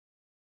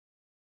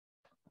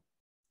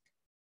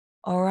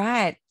All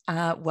right,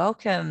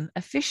 welcome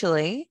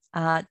officially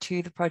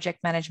to the Project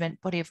Management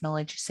Body of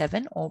Knowledge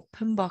 7, or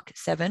PMBOK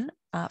 7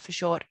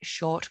 for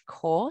short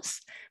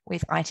course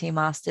with IT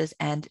Masters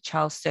and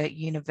Charles Sturt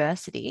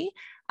University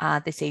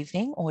this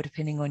evening, or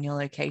depending on your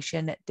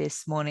location,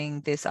 this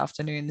morning, this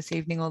afternoon, this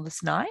evening, or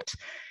this night.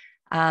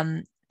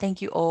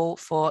 Thank you all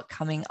for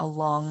coming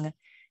along.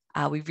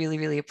 We really,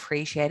 really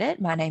appreciate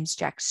it. My name's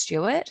Jack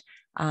Stewart.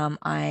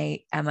 I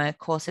am a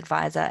course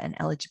advisor and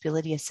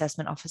eligibility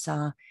assessment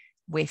officer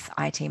with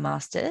IT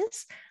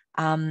Masters.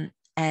 And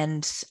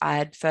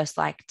I'd first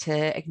like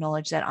to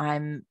acknowledge that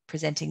I'm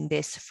presenting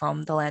this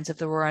from the lands of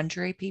the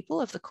Wurundjeri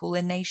people of the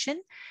Kulin Nation,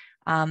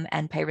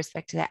 and pay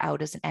respect to their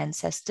elders and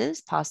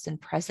ancestors, past and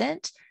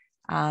present,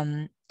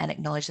 and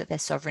acknowledge that their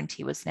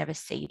sovereignty was never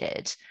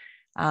ceded.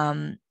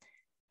 So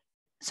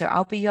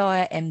I'll be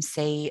your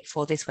MC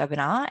for this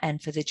webinar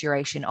and for the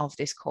duration of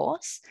this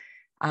course.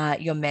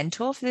 Your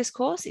mentor for this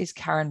course is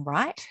Karen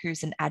Wright,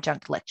 who's an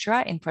adjunct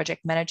lecturer in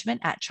project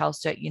management at Charles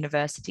Sturt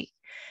University.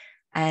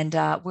 And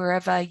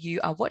wherever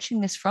you are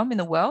watching this from in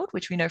the world,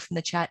 which we know from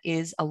the chat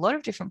is a lot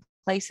of different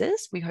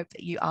places, we hope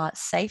that you are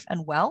safe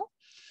and well.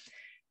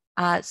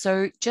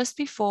 So just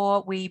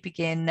before we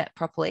begin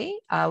properly,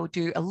 I'll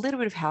do a little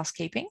bit of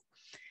housekeeping.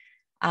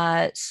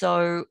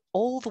 So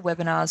all the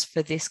webinars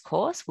for this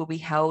course will be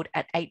held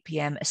at 8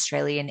 p.m.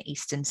 Australian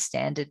Eastern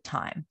Standard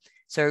Time.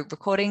 So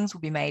recordings will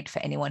be made for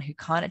anyone who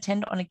can't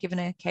attend on a given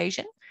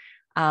occasion.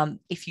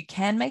 If you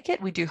can make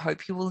it, we do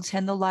hope you will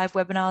attend the live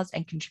webinars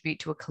and contribute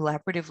to a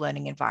collaborative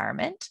learning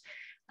environment.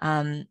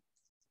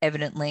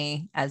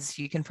 Evidently, as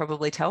you can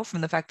probably tell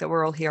from the fact that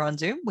we're all here on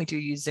Zoom, we do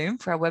use Zoom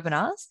for our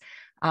webinars.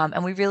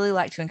 And we really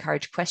like to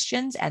encourage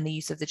questions and the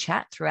use of the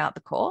chat throughout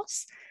the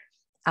course.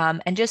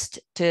 And just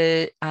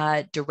to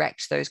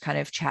direct those kind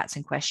of chats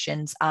and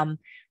questions,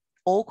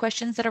 all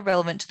questions that are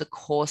relevant to the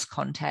course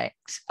content,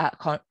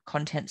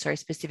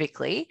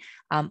 specifically,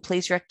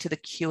 please direct to the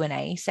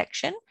Q&A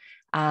section,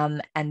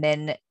 and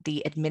then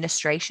the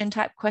administration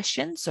type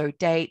questions, so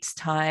dates,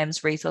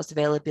 times, resource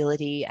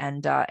availability,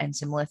 and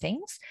similar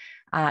things,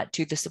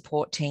 to the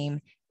support team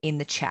in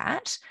the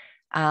chat.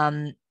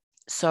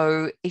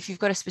 So if you've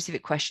got a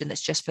specific question that's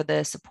just for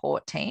the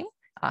support team,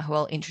 who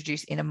I'll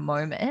introduce in a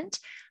moment,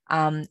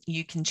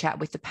 you can chat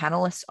with the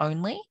panelists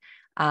only,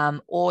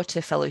 or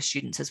to fellow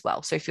students as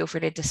well. So feel free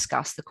to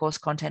discuss the course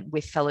content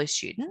with fellow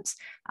students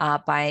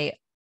by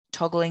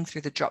toggling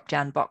through the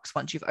drop-down box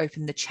once you've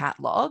opened the chat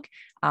log,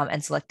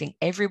 and selecting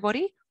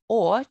everybody,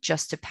 or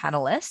just to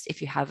panelists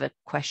if you have a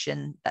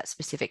question that's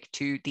specific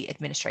to the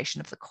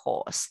administration of the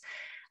course.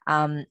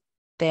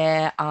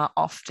 There are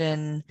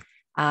often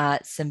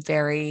some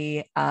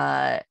very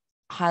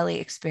highly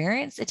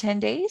experienced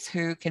attendees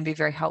who can be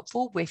very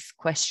helpful with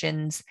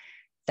questions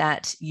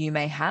that you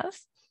may have,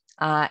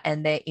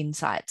 and their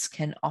insights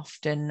can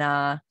often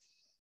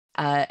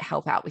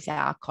help out with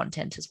our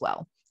content as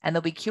well. And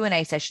there'll be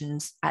Q&A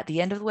sessions at the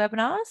end of the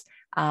webinars,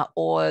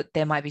 or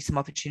there might be some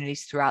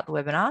opportunities throughout the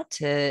webinar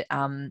to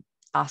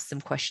ask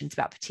some questions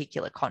about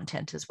particular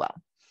content as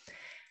well.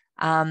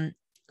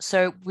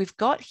 So we've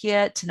got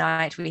here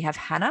tonight, we have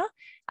Hannah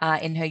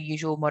in her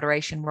usual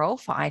moderation role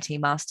for IT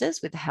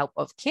Masters with the help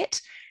of Kit.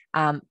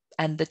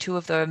 And the two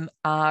of them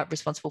are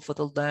responsible for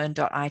the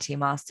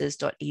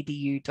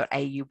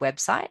learn.itmasters.edu.au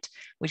website,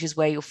 which is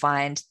where you'll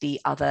find the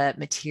other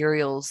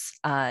materials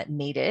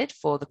needed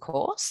for the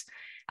course.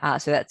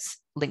 So that's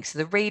links to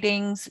the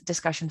readings,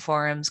 discussion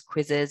forums,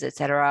 quizzes,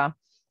 etc.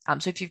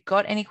 So if you've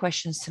got any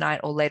questions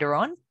tonight or later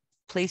on,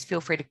 please feel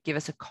free to give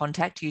us a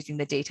contact using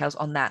the details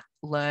on that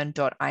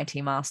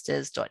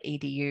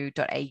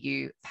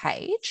learn.itmasters.edu.au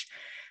page.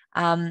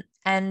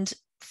 And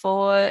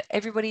for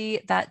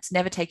everybody that's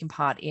never taken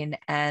part in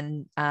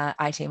an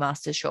IT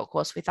Masters short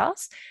course with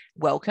us,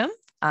 welcome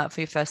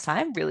for your first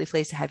time. Really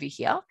pleased to have you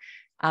here.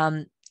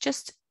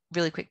 Just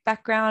really quick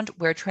background,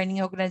 we're a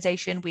training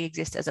organisation. We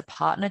exist as a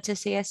partner to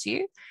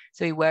CSU.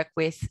 So we work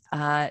with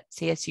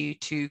CSU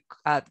to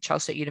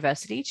Charles Sturt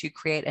University to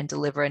create and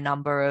deliver a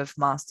number of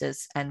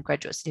Masters and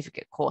graduate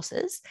certificate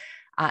courses.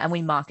 And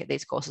we market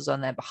these courses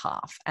on their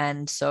behalf.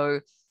 And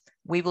so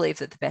we believe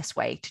that the best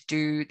way to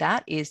do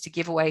that is to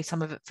give away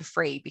some of it for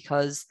free,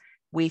 because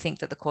we think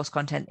that the course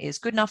content is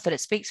good enough that it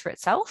speaks for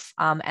itself.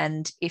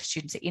 And if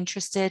students are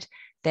interested,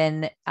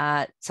 then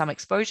some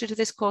exposure to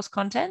this course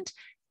content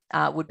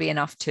would be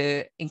enough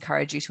to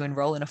encourage you to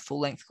enroll in a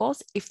full-length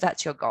course if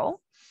that's your goal.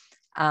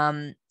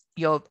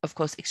 You're, of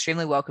course,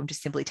 extremely welcome to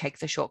simply take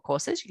the short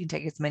courses. You can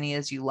take as many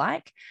as you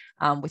like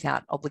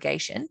without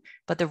obligation.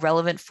 But the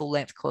relevant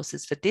full-length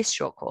courses for this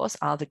short course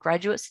are the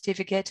graduate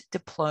certificate,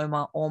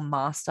 diploma, or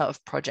master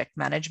of project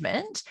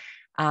management.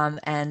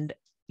 And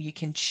you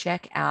can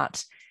check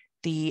out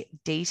the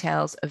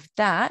details of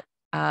that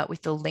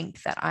with the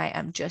link that I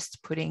am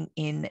just putting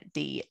in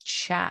the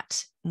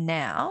chat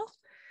now.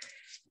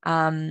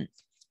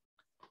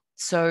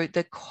 So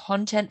the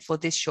content for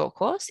this short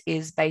course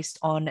is based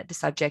on the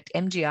subject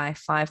MGI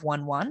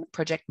 511,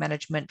 Project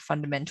Management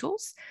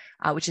Fundamentals,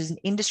 which is an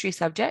industry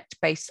subject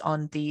based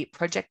on the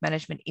Project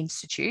Management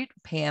Institute,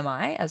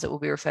 PMI, as it will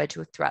be referred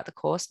to throughout the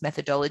course,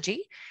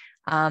 methodology.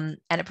 And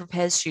it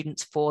prepares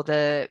students for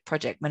the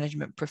project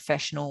management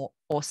professional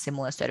or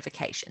similar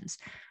certifications.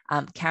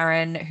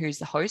 Karen, who's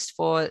the host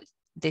for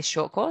this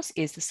short course,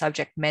 is the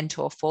subject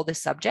mentor for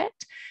this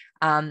subject,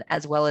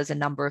 as well as a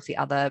number of the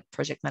other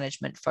project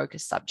management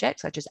focused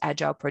subjects, such as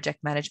Agile Project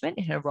Management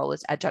in her role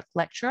as adjunct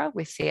lecturer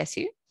with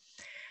CSU.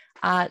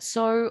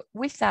 So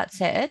with that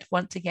said,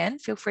 once again,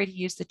 feel free to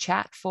use the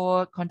chat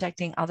for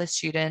contacting other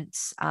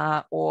students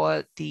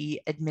or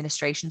the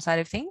administration side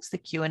of things, the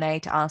Q&A,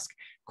 to ask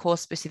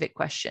course-specific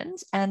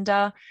questions. And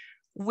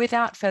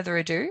without further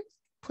ado,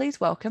 please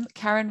welcome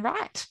Karen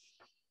Wright.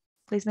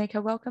 Please make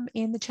her welcome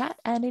in the chat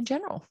and in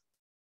general.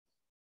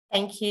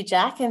 Thank you,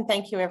 Jack, and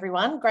thank you,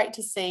 everyone. Great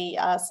to see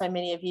so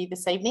many of you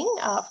this evening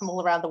from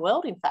all around the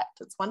world. In fact,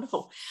 it's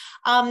wonderful.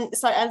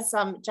 So as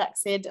Jack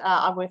said,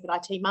 I work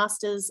at IT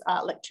Masters,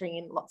 lecturing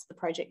in lots of the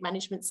project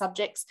management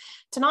subjects.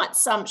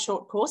 Tonight's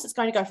short course, it's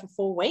going to go for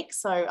 4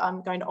 weeks, so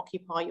I'm going to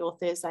occupy your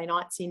Thursday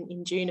nights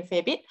in June a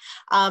fair bit.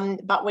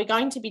 But we're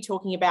going to be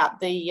talking about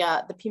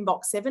the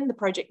PMBOK 7, the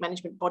Project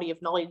Management Body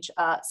of Knowledge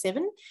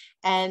 7,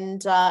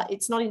 and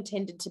it's not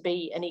intended to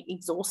be an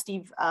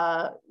exhaustive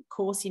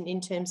course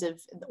in terms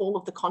of all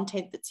of the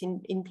content that's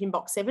in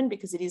PMBOK 7,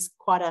 because it is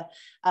quite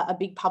a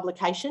big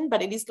publication,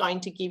 but it is going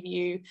to give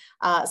you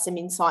some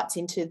insights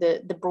into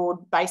the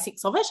broad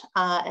basics of it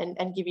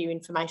and give you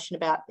information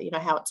about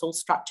how it's all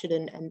structured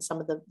and some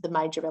of the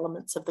major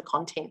elements of the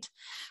content.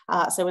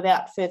 So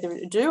without further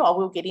ado, I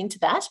will get into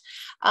that.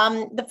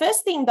 The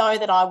first thing though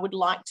that I would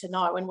like to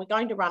know, and we're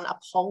going to run a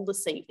poll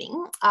this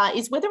evening,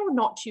 is whether or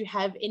not you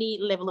have any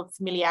level of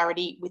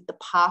familiarity with the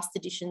past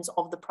editions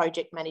of the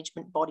Project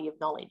Management Body of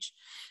Knowledge.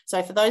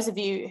 So for those of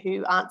you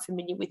who aren't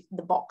familiar with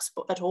the box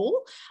at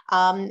all,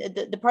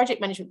 the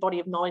Project Management Body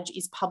of Knowledge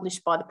is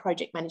published by the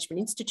Project Management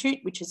Institute,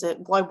 which is a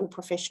global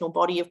professional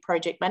body of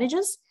project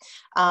managers.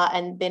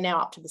 And they're now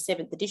up to the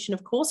 7th edition,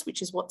 of course,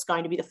 which is what's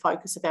going to be the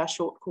focus of our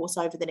short course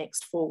over the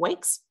next 4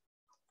 weeks.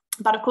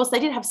 But of course, they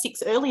did have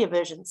 6 earlier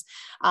versions.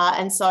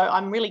 And so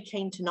I'm really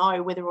keen to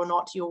know whether or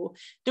not you're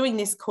doing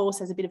this course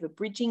as a bit of a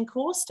bridging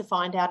course to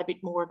find out a bit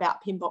more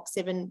about PMBOK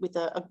 7 with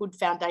a good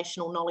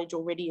foundational knowledge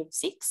already of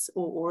 6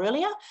 or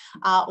earlier,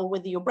 or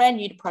whether you're brand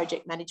new to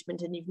project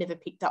management and you've never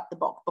picked up the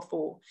BOK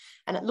before.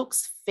 And it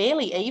looks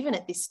fairly even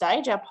at this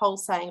stage. Our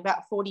poll's saying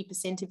about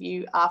 40% of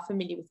you are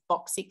familiar with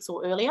BOK 6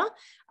 or earlier,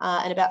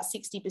 and about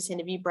 60%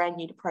 of you brand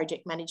new to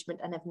project management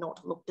and have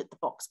not looked at the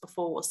box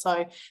before.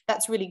 So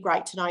that's really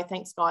great to know.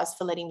 Thanks, guys,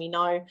 for letting me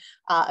know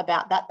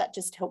about that. That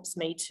just helps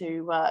me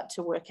to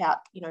work out,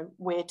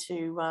 where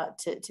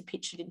to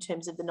pitch it in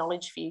terms of the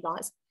knowledge for you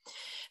guys.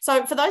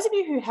 So for those of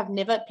you who have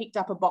never picked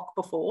up a BOK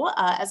before,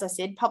 as I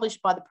said,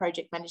 published by the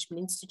Project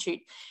Management Institute,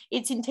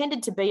 it's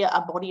intended to be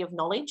a body of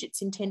knowledge.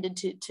 It's intended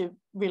to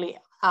really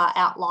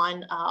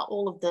outline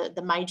all of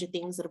the major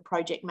things that a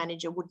project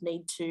manager would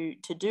need to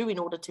do in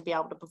order to be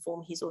able to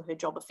perform his or her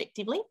job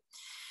effectively.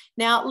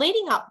 Now,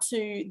 leading up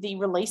to the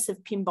release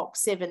of PMBOK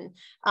 7,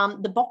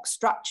 the BOK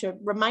structure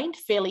remained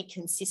fairly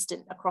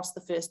consistent across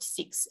the first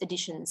 6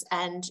 editions,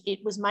 and it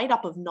was made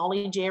up of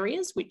knowledge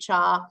areas, which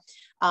are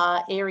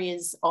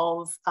areas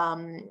of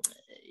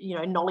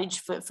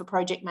knowledge for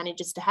project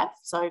managers to have.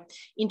 So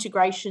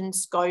integration,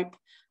 scope,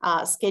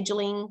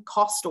 scheduling,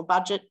 cost or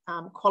budget,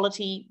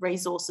 quality,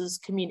 resources,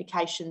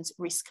 communications,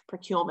 risk,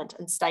 procurement,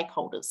 and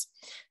stakeholders.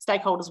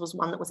 Stakeholders was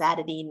one that was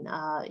added in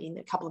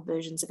a couple of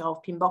versions ago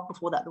of PMBOK.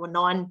 Before that, there were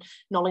 9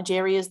 knowledge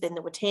areas, then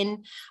there were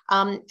 10.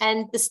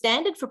 And the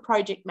standard for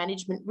project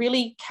management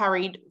really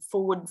carried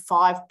forward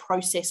 5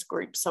 process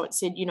groups. So it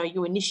said,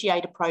 you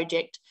initiate a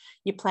project,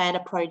 you plan a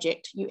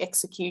project, you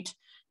execute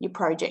your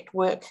project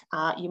work,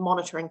 you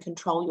monitor and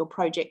control your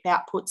project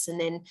outputs, and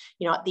then,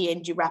 at the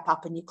end you wrap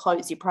up and you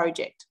close your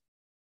project.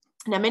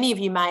 Now, many of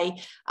you may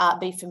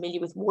be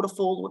familiar with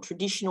waterfall or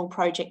traditional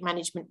project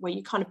management, where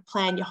you kind of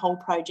plan your whole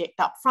project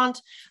up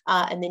front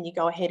and then you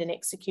go ahead and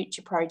execute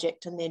your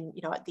project, and then,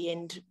 at the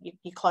end,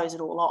 you close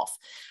it all off.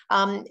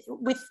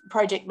 With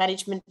project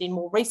management in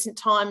more recent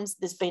times,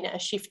 there's been a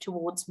shift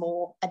towards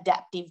more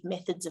adaptive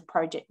methods of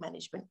project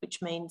management,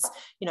 which means,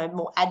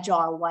 more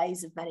agile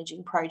ways of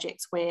managing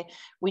projects, where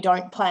we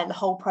don't plan the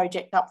whole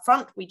project up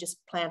front, we just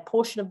plan a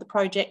portion of the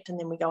project, and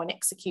then we go and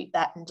execute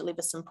that and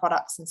deliver some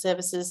products and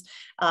services.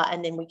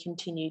 And then we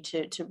continue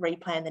to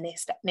replan the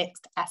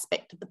next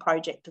aspect of the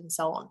project and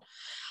so on.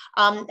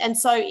 And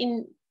so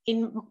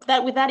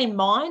with that in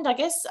mind, I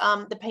guess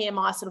the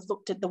PMI sort of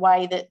looked at the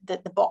way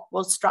that the BOK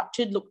was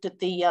structured, looked at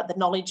the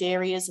knowledge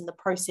areas and the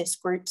process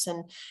groups,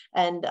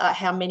 and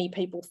how many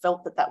people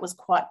felt that was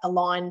quite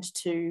aligned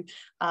to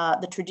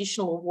the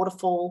traditional or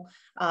waterfall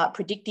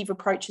predictive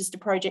approaches to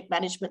project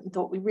management, and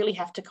thought we really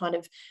have to kind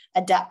of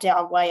adapt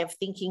our way of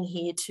thinking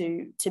here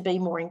to be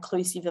more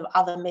inclusive of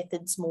other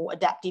methods, more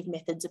adaptive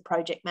methods of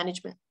project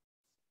management.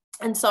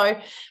 And so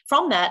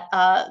from that,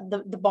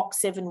 the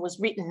Box 7 was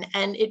written,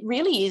 and it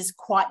really is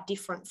quite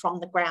different from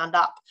the ground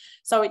up.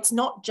 So it's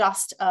not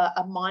just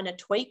a minor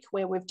tweak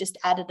where we've just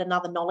added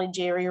another knowledge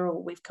area,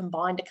 or we've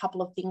combined a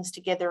couple of things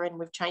together and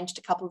we've changed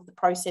a couple of the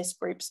process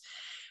groups.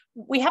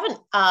 We haven't,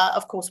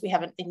 of course, we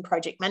haven't in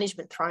project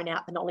management thrown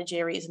out the knowledge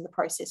areas and the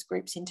process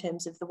groups in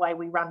terms of the way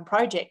we run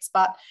projects,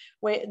 but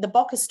the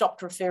BOK has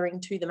stopped referring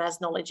to them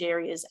as knowledge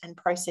areas and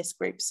process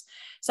groups.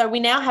 So we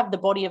now have the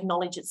body of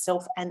knowledge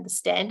itself and the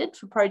standard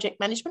for project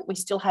management. We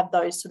still have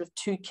those sort of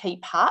two key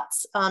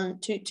parts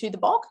to the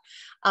BOK,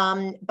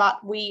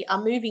 but we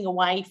are moving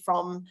away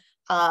from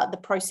the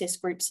process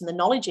groups and the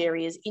knowledge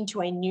areas into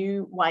a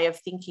new way of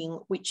thinking,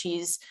 which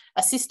is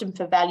a system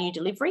for value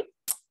delivery.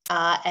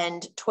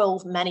 And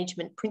 12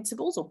 management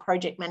principles or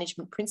project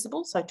management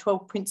principles. So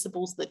 12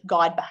 principles that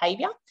guide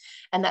behaviour.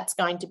 And that's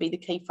going to be the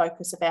key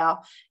focus of our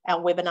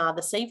webinar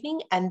this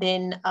evening. And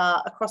then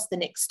across the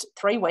next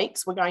 3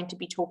 weeks, we're going to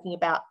be talking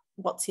about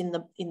what's in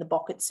the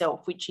BOK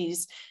itself, which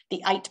is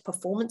the 8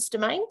 performance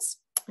domains.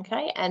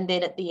 Okay, and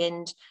then at the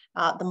end,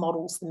 the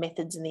models, the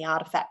methods and the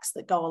artifacts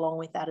that go along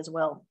with that as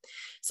well.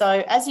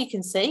 So as you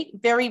can see,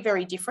 very,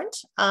 very different.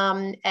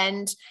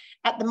 And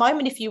at the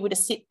moment, if you were to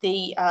sit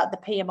the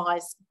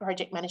PMI's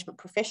Project Management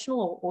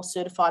Professional or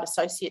Certified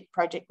Associate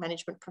Project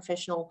Management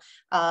Professional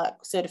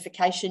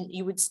certification,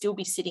 you would still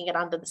be sitting it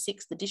under the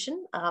 6th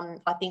edition.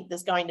 I think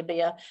there's going to be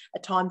a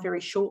time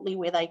very shortly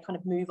where they kind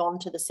of move on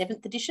to the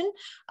 7th edition.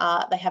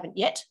 They haven't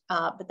yet,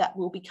 but that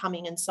will be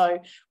coming. And so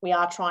we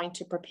are trying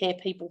to prepare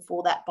people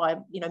for that by,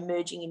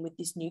 merging in with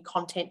this new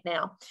content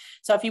now.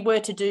 So if you were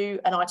to do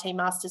an IT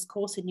Masters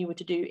course and you were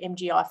to do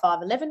MGI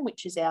 511,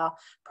 which is our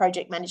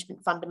project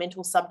management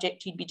fundamental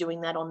subject, you'd be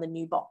doing that on the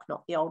new BOK,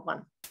 not the old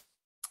one.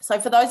 So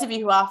for those of you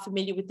who are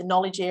familiar with the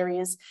knowledge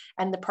areas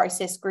and the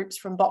process groups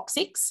from BOK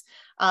 6,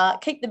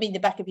 keep them in the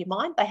back of your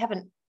mind. They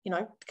haven't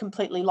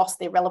completely lost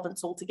their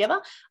relevance altogether,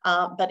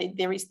 but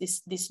there is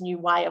this new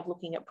way of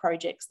looking at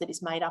projects that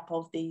is made up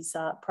of these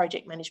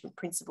project management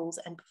principles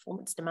and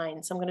performance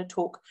domains. So I'm going to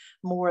talk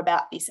more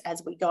about this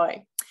as we go.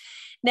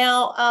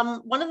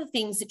 Now, one of the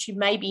things that you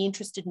may be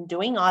interested in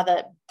doing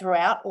either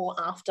throughout or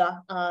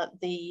after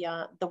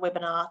the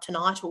webinar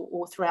tonight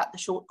or throughout the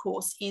short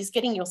course is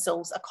getting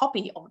yourselves a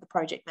copy of the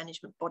Project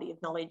Management Body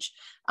of Knowledge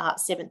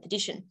 7th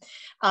edition.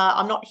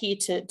 I'm not here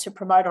to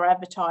promote or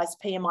advertise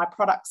PMI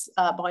products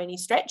by any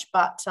stretch,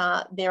 but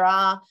there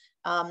are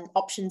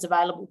options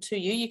available to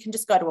you. You can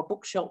just go to a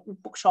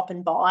bookshop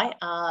and buy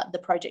the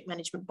Project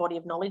Management Body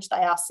of Knowledge. They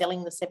are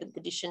selling the 7th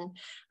edition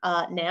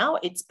now.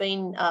 It's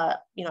been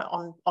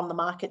on the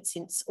market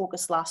since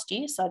August last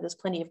year, so there's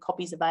plenty of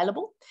copies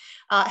available.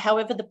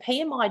 However, the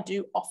PMI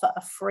do offer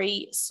a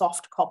free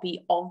soft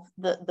copy of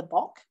the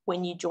BOK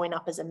when you join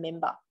up as a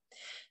member.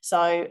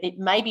 So it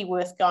may be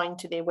worth going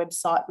to their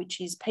website,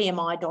 which is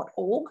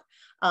pmi.org,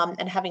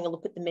 and having a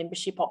look at the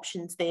membership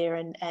options there,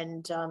 and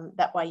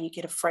that way you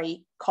get a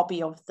free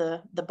copy of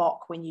the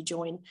BOK when you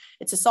join.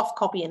 It's a soft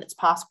copy and it's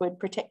password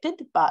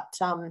protected, but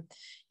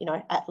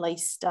at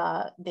least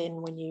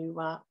then when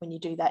you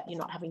do that, you're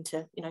not having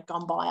to go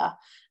and buy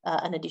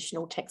an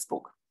additional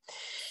textbook.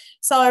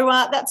 So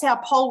that's our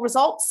poll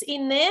results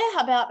in there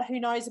about who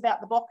knows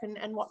about the BOK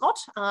and whatnot.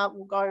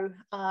 We'll go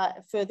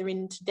further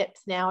into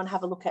depth now and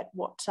have a look at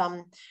what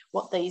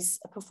these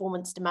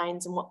performance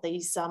domains and what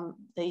these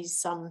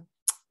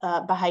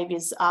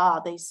behaviours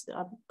are, these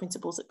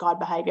principles that guide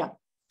behaviour.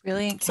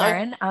 Brilliant,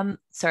 Karen.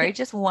 Sorry,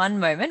 just one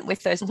moment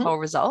with those poll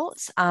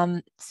results.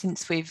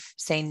 Since we've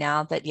seen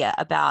now that,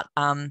 about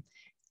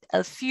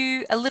a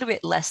little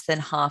bit less than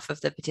half of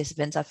the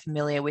participants are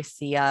familiar with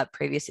the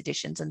previous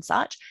editions and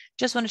such.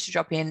 Just wanted to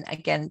drop in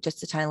again,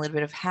 just a tiny little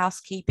bit of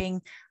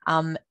housekeeping.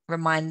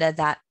 Reminder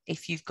that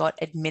if you've got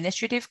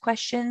administrative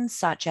questions,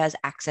 such as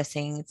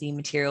accessing the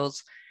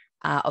materials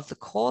of the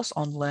course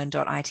on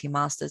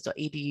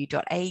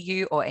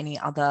learn.itmasters.edu.au or any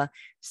other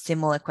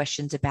similar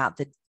questions about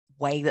the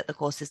way that the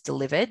course is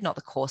delivered, not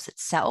the course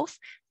itself,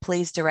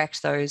 please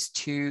direct those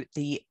to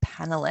the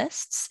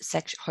panelists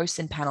section, hosts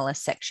and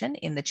panelists section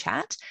in the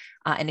chat.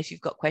 And if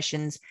you've got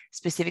questions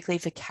specifically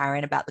for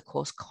Karen about the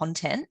course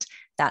content,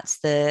 that's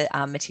the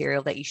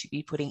material that you should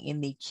be putting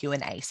in the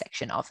Q&A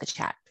section of the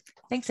chat.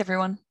 Thanks,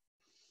 everyone.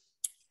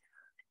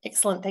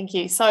 Excellent, thank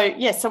you. So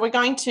so we're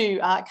going to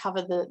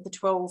cover the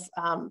 12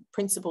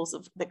 principles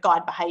that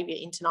guide behaviour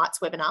in tonight's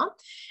webinar.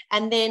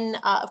 And then,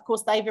 of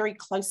course, they very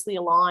closely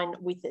align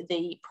with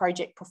the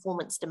project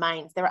performance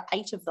domains. There are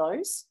 8 of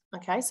those.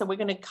 Okay, so we're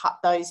going to cut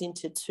those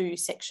into 2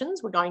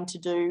 sections. We're going to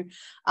do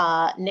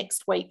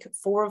next week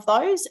 4 of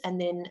those,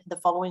 and then the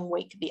following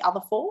week the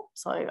other 4.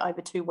 So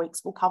over 2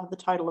 weeks we'll cover the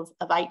total of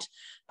 8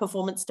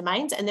 performance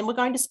domains, and then we're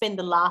going to spend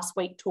the last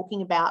week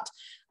talking about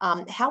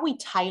how we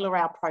tailor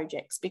our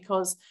projects,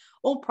 because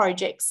all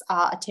projects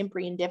are a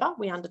temporary endeavour.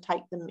 We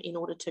undertake them in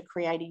order to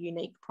create a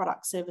unique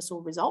product, service or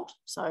result.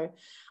 So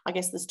I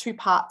guess there's 2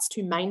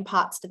 main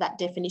parts to that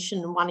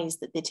definition. One is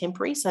that they're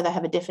temporary, so they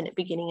have a definite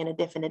beginning and a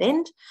definite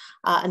end.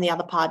 And the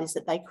other part is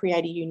that they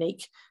create a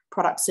unique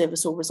product,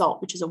 service or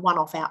result, which is a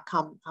one-off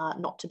outcome,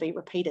 not to be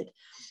repeated.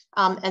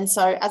 And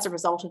so as a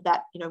result of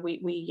that,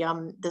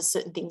 there's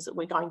certain things that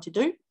we're going to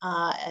do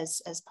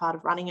as part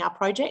of running our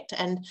project,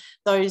 and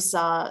those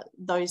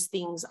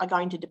things are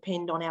going to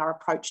depend on our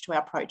approach to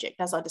our project.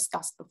 As I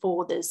discussed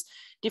before, there's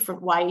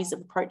different ways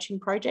of approaching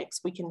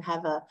projects. We can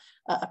have a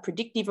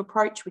predictive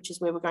approach, which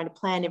is where we're going to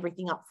plan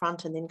everything up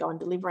front and then go and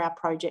deliver our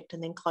project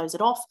and then close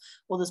it off.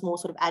 Or there's more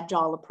sort of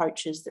agile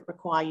approaches that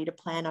require you to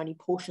plan only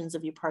portions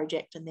of your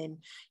project and then,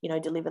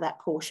 deliver that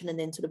portion and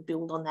then sort of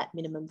build on that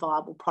minimum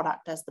viable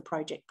product as the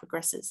project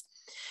progresses.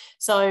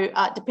 So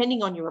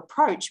depending on your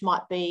approach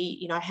might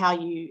be, how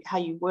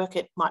you work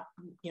it might,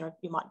 you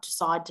might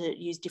decide to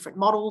use different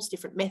models,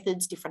 different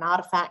methods, different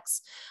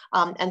artifacts.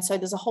 And so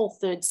there's a whole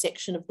third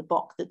section of the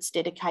BOK that's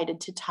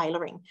dedicated to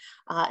tailoring.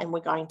 And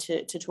we're going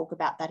to talk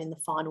about that in the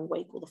final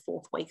week or the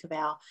fourth week of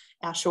our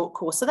short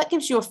course. So that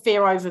gives you a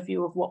fair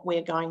overview of what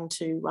we're going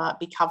to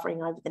be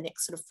covering over the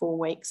next sort of 4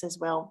 weeks as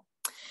well.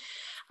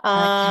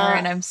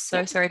 Karen, I'm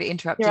so sorry to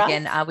interrupt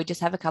again. Right. We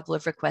just have a couple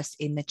of requests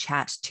in the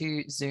chat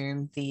to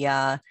zoom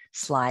the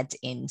slides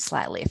in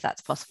slightly, if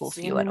that's possible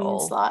for you at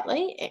all.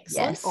 Slightly,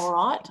 excellent. Yes. All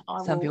right.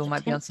 Some people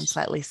might be on some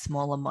slightly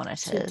smaller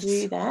monitors. To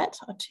do that,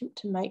 I attempt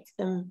to make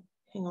them.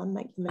 Hang on,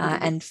 make them.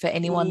 And for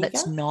anyone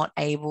that's not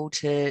able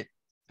to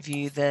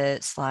view the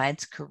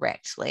slides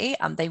correctly,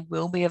 they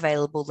will be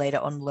available later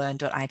on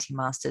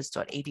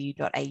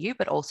learn.itmasters.edu.au,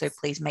 but also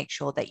please make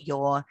sure that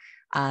your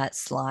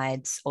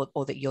slides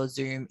or that your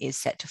Zoom is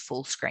set to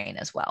full screen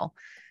as well.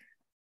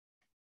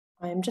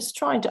 I'm just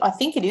trying to, I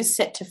think it is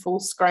set to full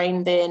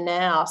screen there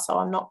now, so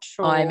I'm not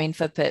sure. Oh, I mean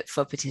for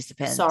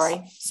participants.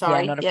 Sorry.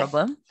 Yeah, not a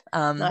problem.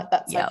 No,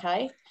 that's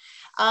okay.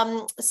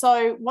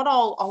 So what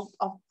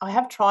I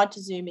have tried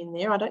to zoom in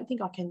there. I don't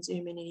think I can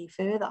zoom in any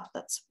further.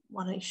 That's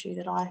one issue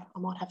that I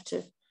might have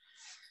to.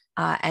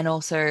 And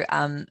also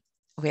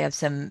we have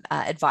some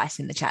advice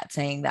in the chat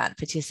saying that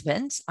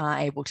participants are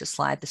able to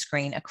slide the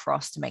screen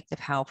across to make the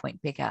PowerPoint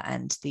bigger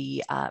and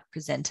the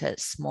presenter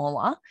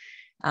smaller.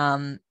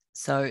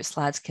 So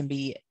slides can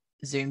be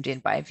zoomed in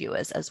by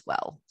viewers as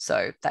well.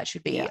 So that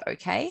should be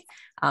okay.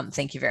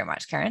 Thank you very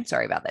much, Karen.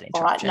 Sorry about that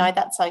interruption. All right,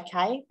 no, that's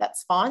okay.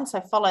 That's fine. So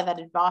follow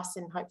that advice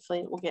and hopefully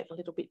it will get a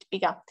little bit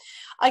bigger.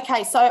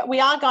 Okay, so we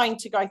are going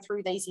to go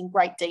through these in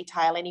great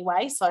detail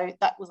anyway. So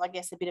that was, I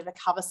guess, a bit of a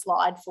cover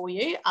slide for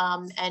you.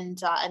 And then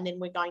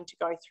we're going to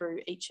go through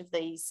each of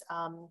these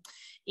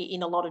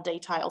in a lot of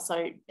detail.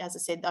 So as I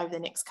said, over the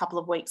next couple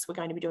of weeks, we're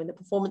going to be doing the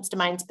performance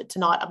domains, but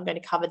tonight I'm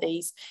going to cover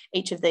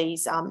each of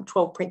these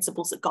 12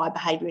 principles that guide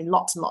behaviour in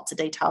lots and lots of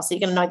detail. So you're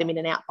going to know them in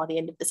and out by the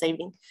end of this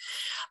evening.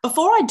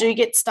 Before I do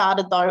get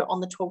started though on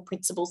the 12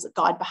 principles that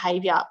guide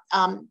behaviour,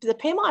 the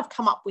PMI have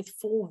come up with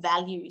 4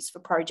 values for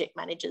project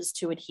managers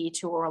to adhere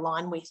to or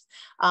align with.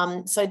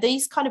 So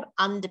these kind of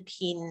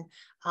underpin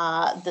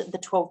the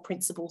 12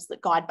 principles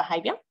that guide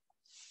behaviour,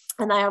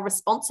 and they are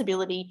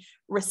responsibility,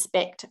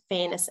 respect,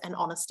 fairness and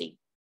honesty.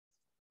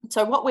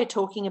 So what we're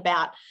talking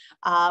about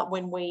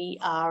when we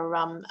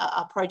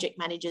are project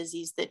managers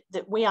is that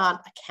we aren't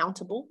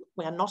accountable.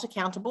 We are not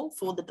accountable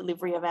for the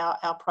delivery of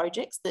our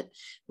projects, that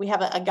we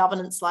have a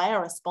governance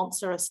layer, a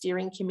sponsor, a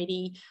steering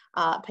committee,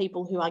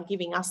 people who are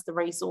giving us the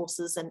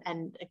resources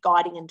and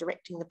guiding and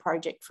directing the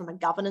project from a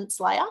governance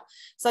layer.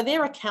 So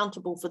they're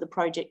accountable for the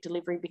project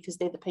delivery because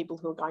they're the people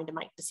who are going to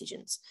make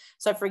decisions.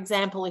 So for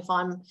example, if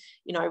I'm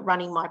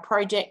running my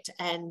project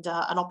and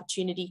an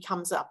opportunity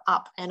comes up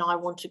and I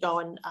want to go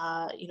and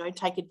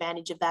take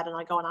advantage of that, and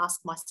I go and ask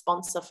my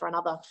sponsor for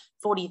another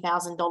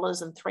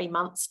 $40,000 in 3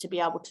 months to be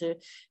able to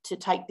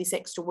take this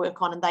extra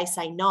work on, and they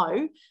say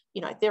no,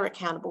 they're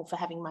accountable for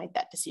having made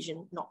that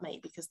decision, not me,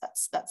 because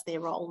that's their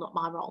role, not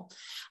my role.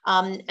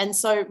 And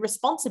so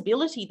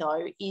responsibility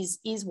though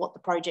is what the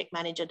project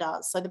manager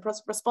does. So the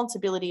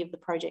responsibility of the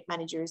project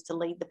manager is to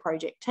lead the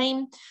project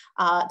team,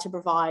 to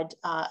provide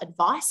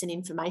advice and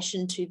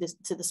information to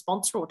the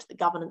sponsor or to the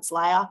governance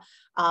layer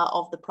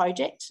of the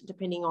project,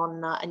 depending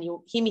on, and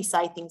you'll hear me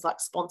say things like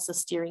sponsor,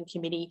 steering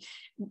committee.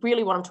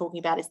 Really what I'm talking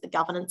about is the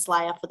governance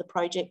layer for the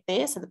project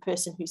there, so the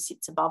person who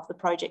sits above the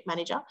project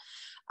manager.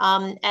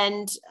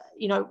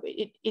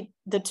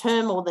 The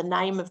term or the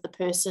name of the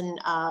person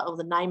or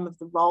the name of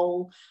the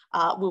role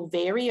will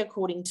vary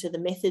according to the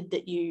method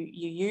that you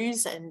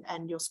use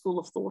and your school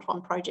of thought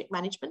on project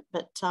management.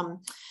 But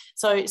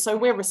so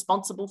we're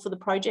responsible for the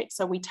project.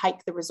 So we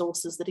take the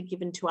resources that are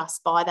given to us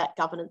by that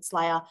governance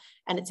layer,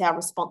 and it's our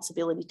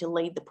responsibility to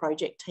lead the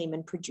project team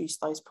and produce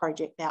those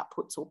project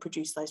outputs or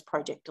produce those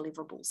project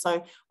deliverables.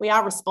 So we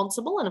are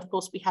responsible, and of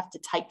course we have to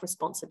take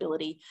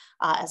responsibility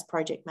as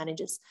project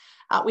managers.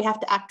 We have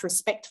to act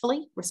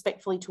respectfully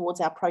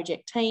towards our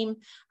project team,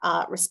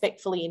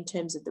 respectfully in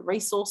terms of the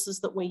resources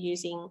that we're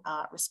using,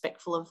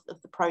 respectful of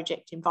the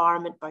project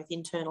environment, both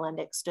internal and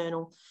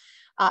external.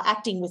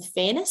 Acting with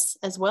fairness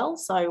as well.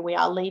 So we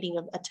are leading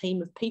a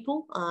team of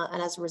people,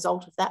 and as a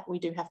result of that, we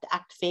do have to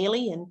act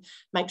fairly and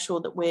make sure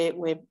that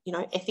we're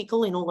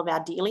ethical in all of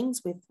our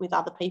dealings with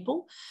other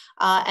people,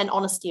 and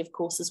honesty, of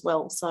course, as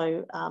well.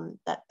 So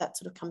that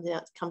sort of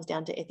comes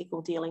down to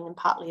ethical dealing, and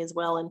partly as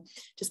well, and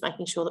just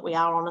making sure that we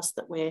are honest,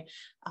 that we're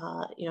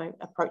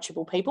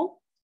approachable people.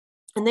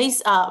 And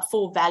these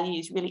 4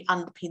 values really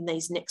underpin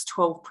these next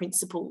 12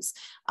 principles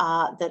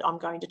that I'm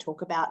going to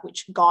talk about,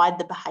 which guide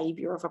the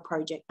behaviour of a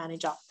project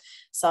manager.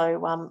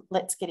 So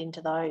let's get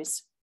into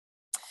those.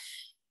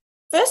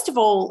 First of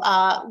all,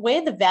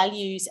 where the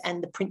values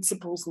and the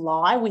principles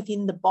lie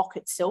within the BOK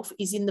itself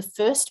is in the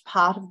first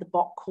part of the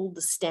BOK called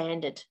the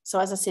standard. So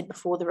as I said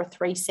before, there are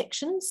 3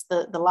 sections.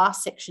 The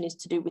last section is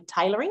to do with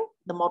tailoring,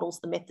 the models,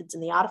 the methods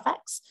and the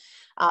artefacts.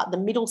 The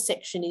middle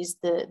section is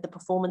the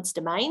performance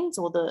domains,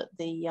 or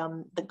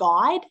the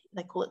guide.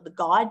 They call it the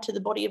guide to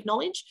the body of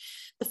knowledge.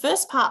 The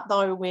first part,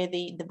 though, where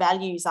the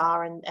values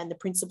are and the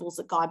principles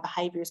that guide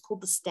behaviour, is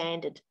called the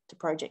standard to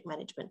project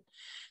management.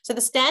 So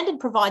the standard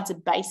provides a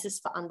basis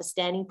for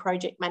understanding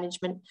project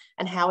management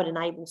and how it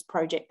enables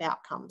project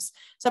outcomes.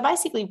 So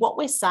basically what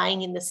we're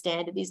saying in the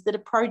standard is that a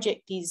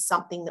project is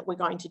something that we're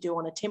going to do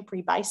on a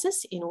temporary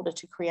basis in order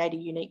to create a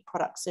unique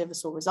product,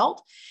 service or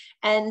result,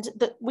 and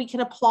that we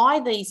can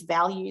apply these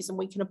values and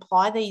we can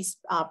apply these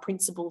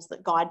principles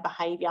that guide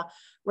behaviour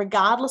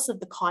regardless of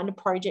the kind of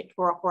project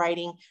we're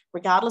operating,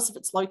 regardless of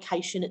its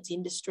location, its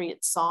industry,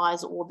 its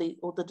size, or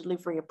the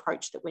delivery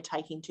approach that we're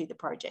taking to the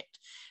project.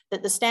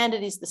 That the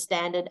standard is the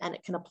standard and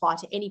it can apply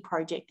to any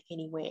project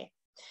anywhere.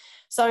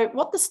 So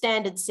what the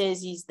standard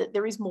says is that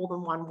there is more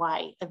than one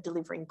way of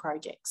delivering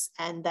projects,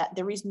 and that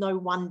there is no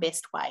one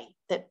best way.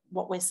 That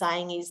what we're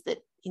saying is that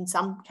in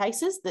some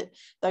cases that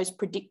those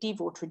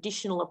predictive or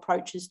traditional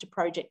approaches to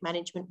project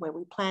management, where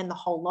we plan the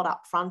whole lot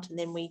up front and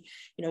then we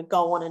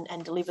go on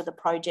and deliver the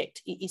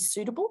project, is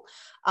suitable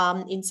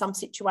in some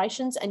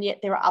situations. And yet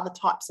there are other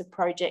types of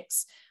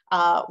projects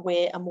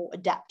where a more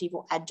adaptive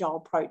or agile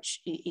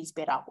approach is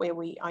better, where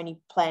we only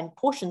plan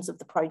portions of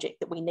the project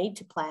that we need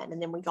to plan,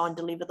 and then we go and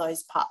deliver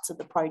those parts of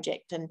the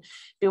project and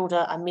build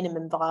a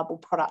minimum viable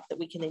product that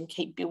we can then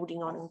keep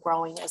building on and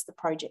growing as the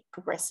project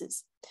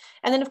progresses.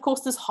 And then of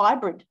course there's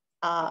hybrid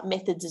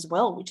methods as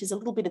well, which is a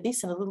little bit of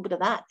this and a little bit of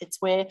that. It's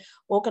where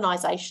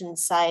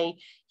organisations say,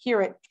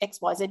 here at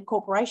XYZ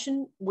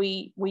Corporation,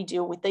 we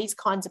deal with these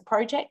kinds of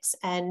projects,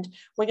 and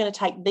we're going to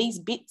take these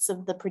bits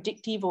of the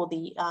predictive or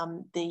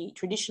the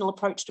traditional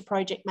approach to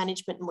project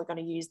management, and we're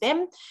going to use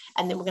them,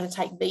 and then we're going to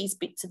take these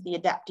bits of the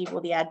adaptive or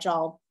the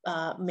agile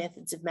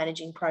methods of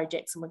managing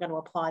projects, and we're going to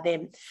apply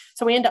them.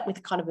 So we end up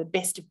with kind of a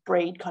best of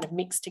breed kind of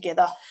mixed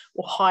together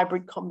or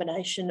hybrid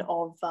combination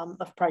of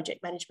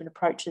project management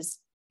approaches.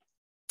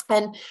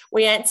 And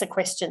we answer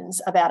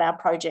questions about our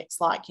projects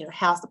like,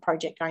 how's the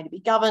project going to be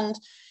governed?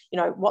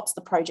 What's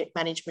the project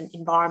management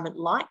environment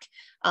like?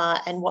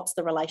 And what's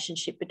the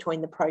relationship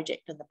between the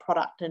project and the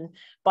product? And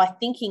by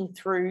thinking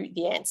through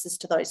the answers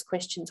to those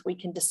questions, we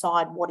can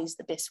decide what is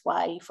the best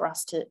way for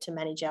us to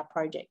manage our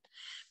project.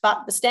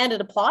 But the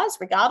standard applies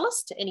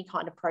regardless to any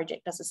kind of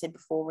project, as I said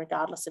before,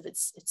 regardless of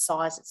its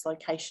size, its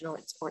location, or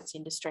its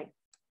industry.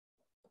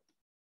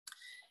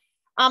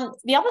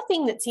 The other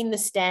thing that's in the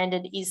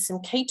standard is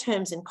some key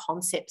terms and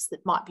concepts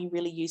that might be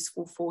really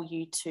useful for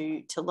you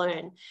to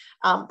learn.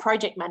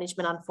 Project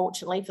management,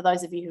 unfortunately, for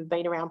those of you who've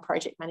been around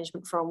project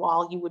management for a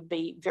while, you would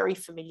be very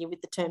familiar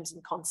with the terms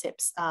and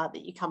concepts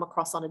that you come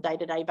across on a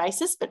day-to-day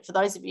basis. But for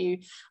those of you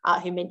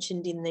who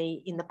mentioned in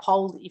the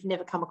poll that you've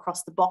never come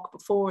across the BOK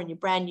before and you're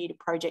brand new to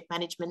project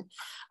management,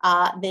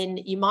 then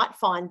you might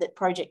find that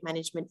project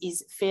management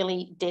is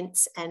fairly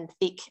dense and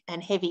thick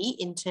and heavy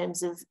in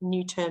terms of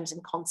new terms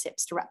and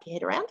concepts to wrap your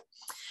head around.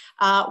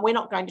 We're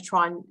not going to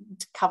try and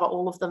cover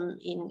all of them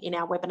in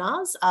our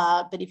webinars,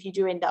 but if you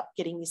do end up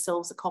getting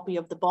yourselves a copy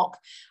of the BOK,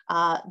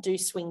 do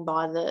swing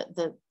by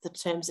the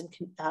terms and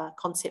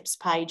concepts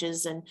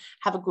pages and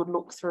have a good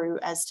look through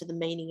as to the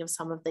meaning of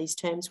some of these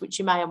terms, which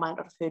you may or may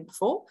not have heard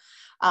before.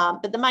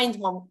 But the main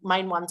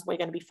ones we're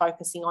going to be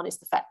focusing on is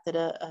the fact that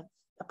a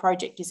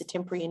project is a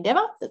temporary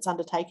endeavour that's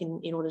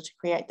undertaken in order to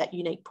create that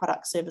unique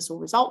product, service or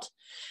result.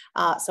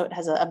 So it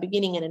has a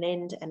beginning and an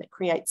end, and it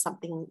creates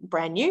something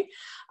brand new.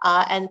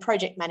 And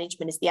project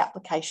management is the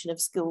application of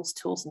skills,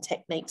 tools and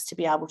techniques to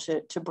be able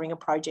to bring a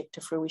project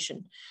to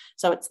fruition.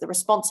 So it's the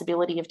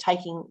responsibility of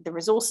taking the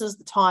resources,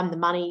 the time, the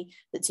money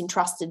that's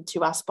entrusted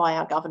to us by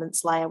our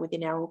governance layer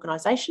within our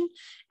organisation,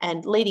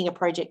 and leading a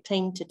project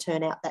team to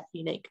turn out that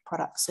unique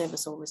product,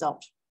 service or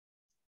result.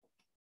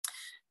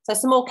 So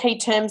some more key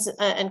terms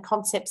and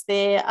concepts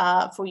there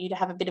for you to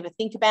have a bit of a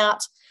think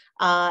about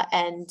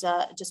and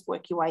just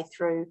work your way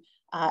through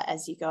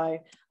as you go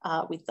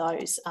with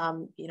those.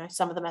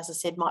 Some of them, as I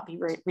said, might be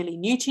really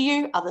new to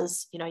you.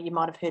 Others, you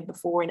might have heard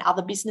before in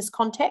other business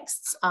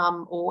contexts,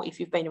 or if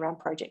you've been around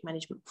project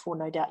management before,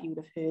 no doubt you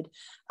would have heard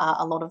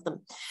a lot of them.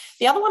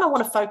 The other one I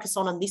want to focus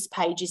on this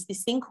page is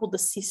this thing called the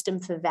system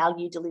for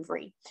value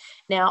delivery.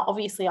 Now,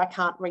 obviously, I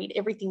can't read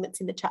everything that's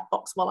in the chat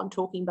box while I'm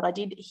talking, but I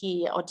did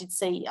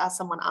see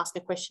someone ask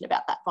a question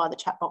about that via the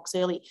chat box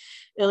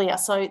earlier.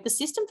 So the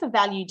system for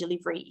value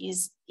delivery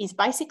is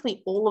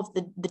basically all of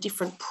the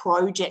different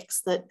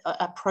projects that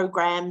are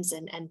programs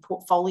and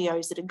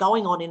portfolios that are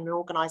going on in an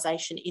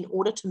organisation in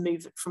order to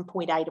move it from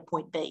point A to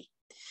point B.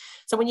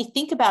 So when you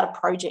think about a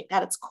project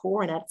at its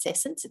core and at its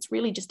essence, it's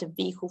really just a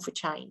vehicle for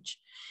change.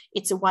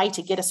 It's a way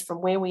to get us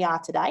from where we are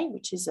today,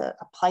 which is a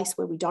place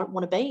where we don't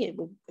want to be.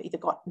 We've either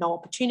got no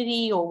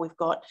opportunity, or we've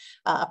got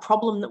a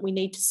problem that we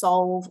need to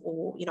solve,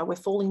 or, you know, we're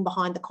falling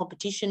behind the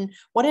competition,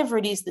 whatever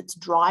it is that's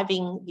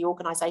driving the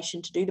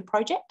organisation to do the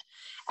project.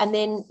 And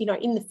then, you know,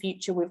 in the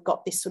future, we've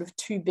got this sort of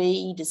to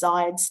be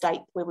desired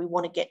state where we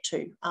want to get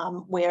to,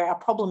 where our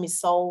problem is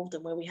solved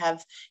and where we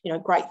have, you know,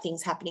 great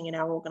things happening in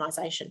our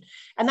organisation.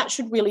 And that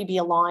should really be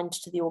aligned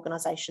to the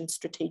organisation's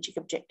strategic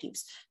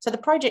objectives. So the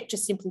project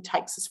just simply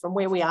takes us from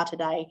where we are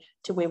today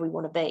to where we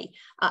want to be,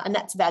 and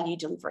that's value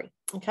delivery.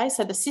 Okay,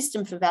 so the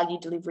system for value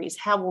delivery is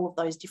how all of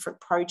those different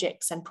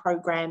projects and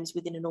programs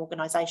within an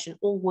organisation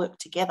all work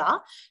together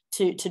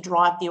to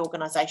drive the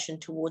organisation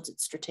towards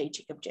its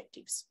strategic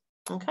objectives.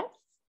 Okay.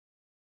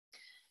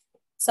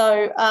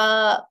 So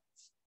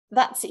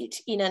that's it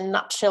in a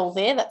nutshell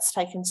there. That's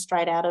taken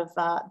straight out of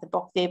the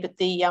book there. But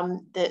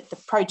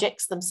the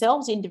projects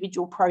themselves,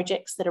 individual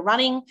projects that are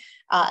running,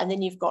 and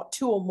then you've got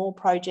 2 or more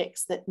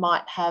projects that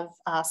might have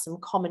some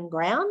common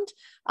ground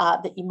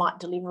that you might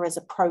deliver as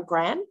a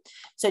program.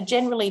 So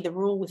generally the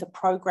rule with a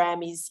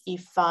program is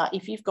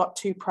if you've got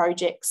 2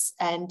 projects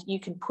and you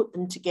can put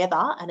them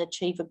together and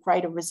achieve a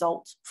greater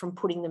result from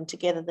putting them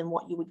together than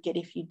what you would get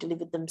if you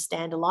delivered them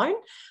standalone,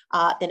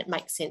 then it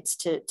makes sense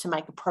to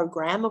make a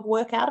program of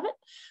work out of it.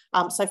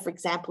 So for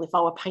example, if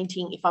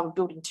I were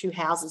building 2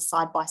 houses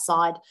side by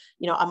side,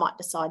 you know, I might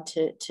decide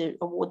to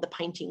award the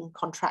painting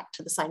contract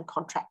to the same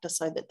contractor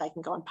so that they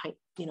can go and paint,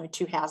 you know,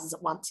 2 houses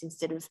at once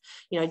instead of,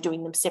 you know,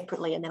 doing them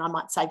separately, and then I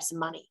might save some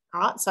money.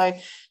 All right. So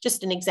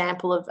just an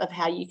example of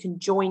how you can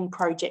join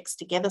projects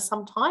together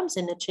sometimes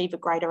and achieve a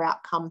greater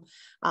outcome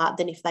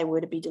than if they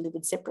were to be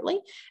delivered separately.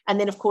 And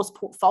then of course,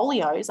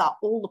 portfolios are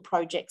all the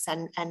projects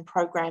and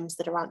programs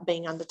that are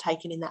being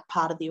undertaken in that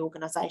part of the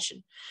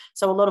organisation.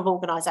 So a lot of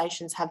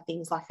organisations have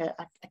things like a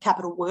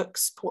capital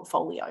works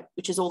portfolio,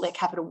 which is all their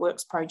capital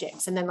works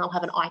projects. And then they'll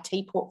have an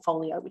IT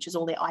portfolio, which is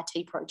all their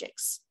IT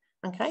projects.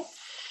 Okay.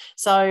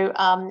 So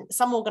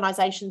some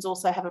organisations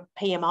also have a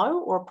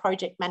PMO, or a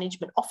project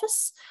management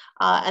office,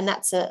 and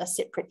that's a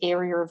separate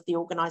area of the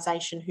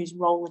organisation whose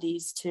role it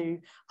is to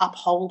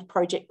uphold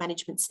project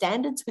management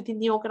standards within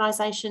the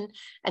organisation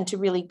and to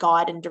really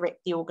guide and direct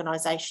the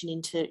organisation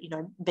into, you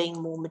know,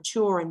 being more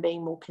mature and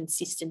being more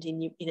consistent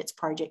in its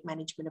project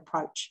management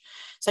approach.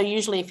 So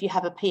usually if you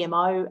have a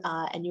PMO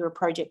and you're a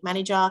project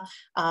manager,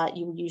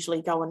 you will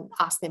usually go and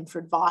ask them for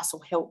advice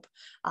or help,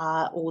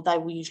 or they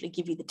will usually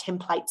give you the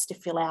templates to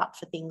fill out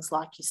for things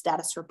like your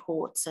status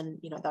reports and,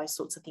 you know, those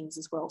sorts of things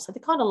as well. So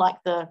they're kind of like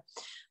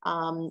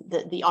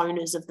the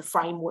owners of the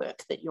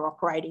framework that you're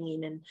operating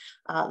in,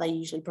 and they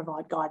usually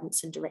provide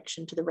guidance and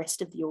direction to the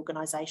rest of the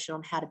organisation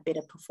on how to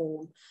better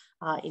perform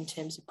in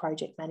terms of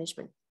project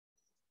management.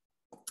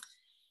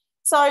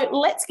 So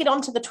let's get on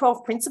to the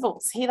 12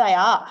 principles. Here they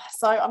are.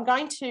 So I'm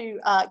going to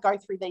go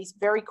through these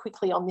very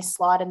quickly on this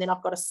slide, and then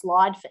I've got a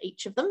slide for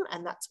each of them,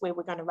 and that's where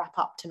we're going to wrap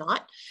up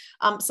tonight.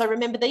 So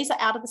remember, these are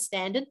out of the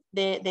standard.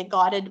 They're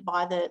guided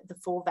by the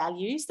 4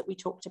 values that we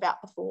talked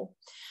about before.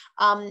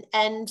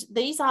 And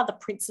these are the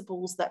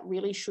principles that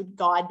really should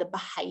guide the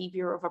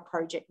behaviour of a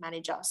project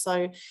manager.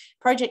 So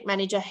project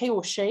manager, he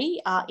or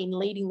she, in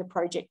leading the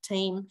project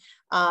team,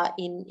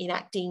 in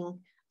acting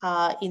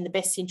in the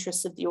best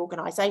interests of the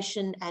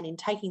organisation, and in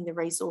taking the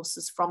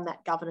resources from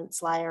that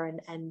governance layer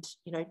and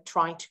you know,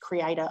 trying to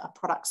create a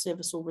product,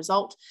 service or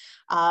result,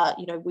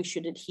 you know, we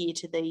should adhere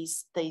to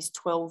these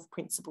 12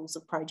 principles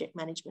of project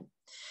management.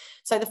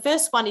 So the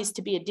first one is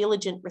to be a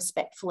diligent,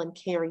 respectful and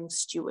caring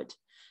steward.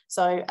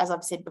 So as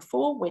I've said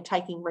before, we're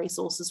taking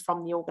resources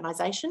from the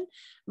organisation.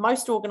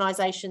 Most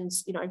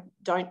organisations, you know,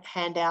 don't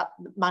hand out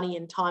money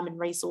and time and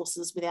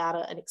resources without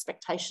an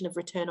expectation of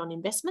return on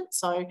investment.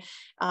 So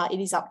it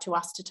is up to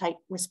us to take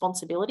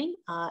responsibility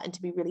and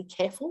to be really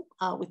careful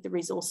with the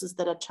resources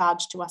that are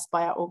charged to us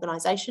by our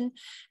organisation,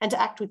 and to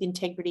act with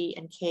integrity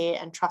and care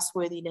and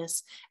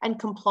trustworthiness, and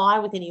comply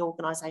with any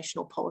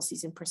organisational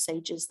policies and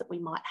procedures that we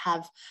might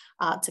have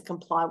to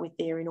comply with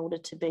there, in order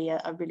to be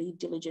a really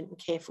diligent and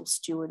careful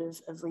steward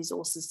of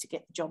resources to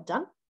get the job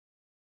done.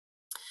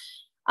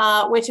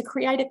 We're to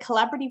create a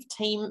collaborative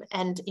team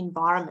and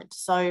environment.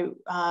 So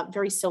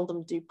very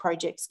seldom do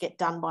projects get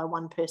done by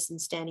one person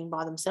standing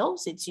by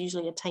themselves. It's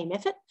usually a team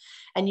effort,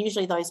 and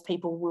usually those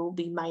people will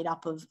be made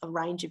up of a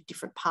range of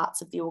different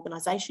parts of the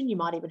organisation. You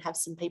might even have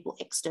some people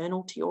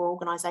external to your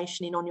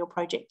organisation in on your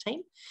project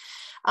team.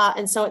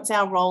 And so it's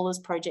our role as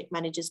project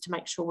managers to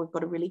make sure we've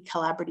got a really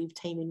collaborative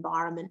team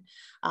environment,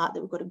 that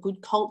we've got a good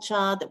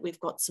culture, that we've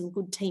got some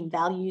good team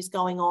values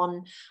going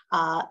on,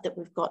 that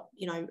we've got,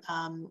 you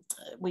know,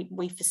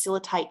 we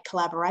facilitate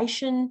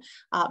collaboration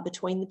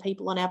between the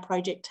people on our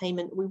project team,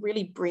 and we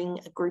really bring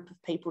a group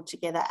of people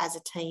together as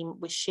a team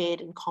with shared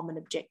and common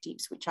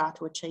objectives, which are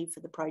to achieve for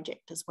the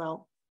project as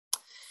well.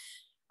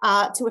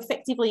 To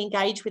effectively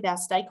engage with our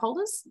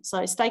stakeholders. So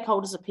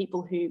stakeholders are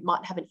people who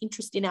might have an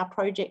interest in our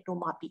project or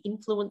might be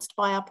influenced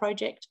by our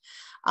project.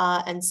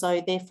 And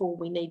so therefore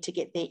we need to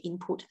get their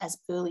input as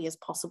early as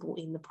possible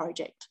in the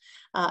project.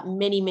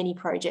 Many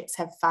projects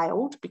have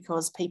failed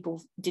because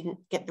people didn't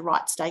get the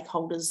right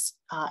stakeholders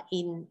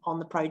in on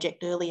the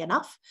project early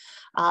enough,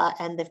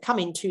 and they've come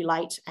in too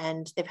late,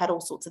 and they've had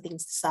all sorts of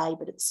things to say,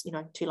 but it's, you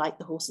know, too late,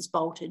 the horse has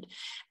bolted,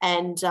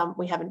 and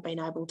we haven't been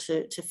able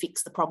to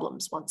fix the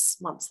problems once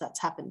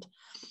that's happened.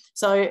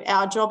 So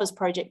our job as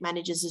project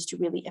managers is to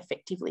really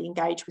effectively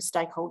engage with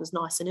stakeholders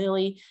nice and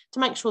early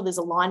to make sure there's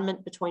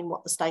alignment between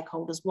what the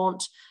stakeholders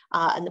want,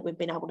 and that we've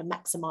been able to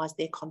maximise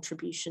their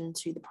contribution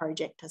to the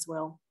project as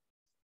well.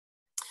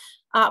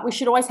 We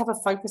should always have a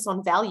focus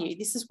on value.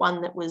 This is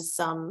one that was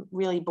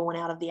really born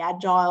out of the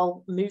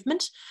Agile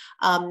movement.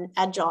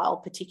 Agile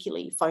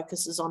particularly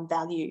focuses on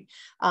value.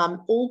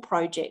 All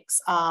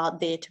projects are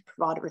there to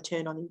provide a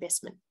return on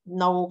investment.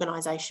 No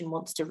organisation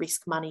wants to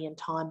risk money and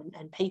time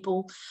and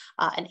people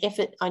and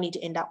effort only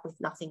to end up with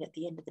nothing at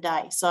the end of the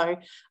day. So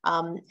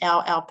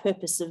our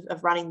purpose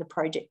of running the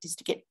project is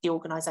to get the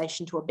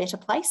organisation to a better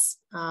place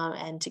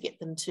and to get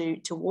them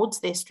towards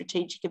their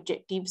strategic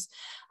objectives.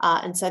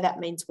 And so that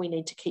means we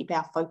need to keep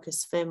our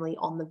focus firmly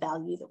on the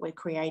value that we're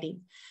creating.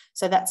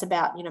 So that's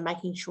about, you know,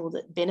 making sure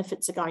that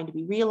benefits are going to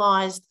be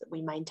realised, that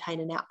we maintain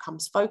an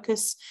outcomes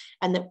focus,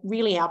 and that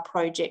really our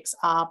projects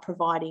are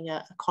providing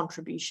a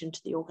contribution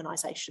to the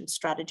organisation's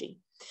strategy.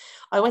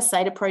 I always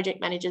say to project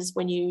managers,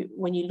 when you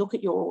look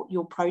at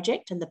your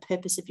project and the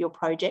purpose of your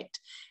project,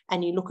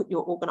 and you look at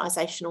your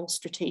organisational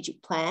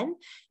strategic plan,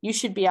 you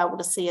should be able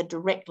to see a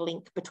direct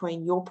link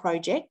between your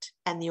project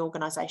and the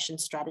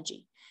organisation's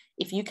strategy.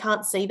 If you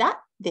can't see that,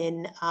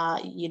 then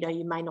you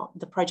know,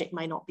 the project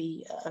may not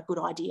be a good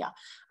idea.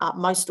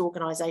 Most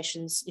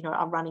organisations, you know,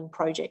 are running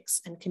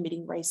projects and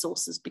committing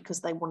resources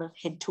because they want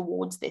to head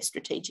towards their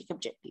strategic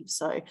objectives.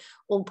 So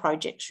all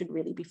projects should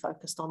really be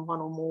focused on one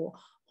or more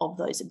of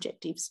those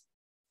objectives.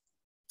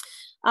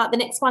 The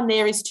next one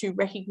there is to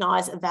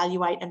recognise,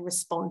 evaluate and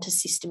respond to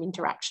system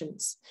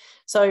interactions.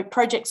 So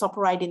projects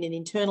operate in an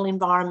internal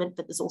environment,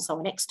 but there's also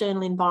an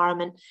external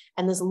environment,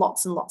 and there's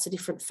lots and lots of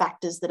different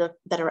factors that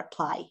are at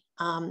play.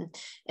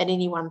 At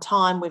any one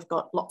time, we've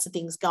got lots of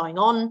things going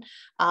on,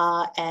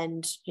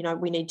 and you know,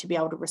 we need to be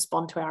able to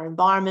respond to our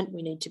environment.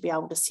 We need to be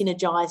able to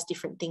synergise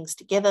different things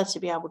together to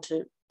be able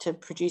to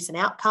produce an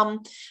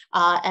outcome,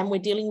 and we're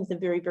dealing with a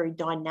very, very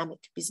dynamic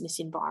business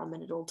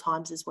environment at all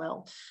times as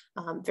well.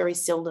 Very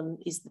seldom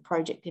is the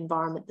project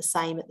environment the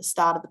same at the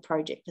start of the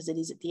project as it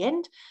is at the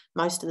end.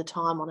 Most of the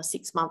time on a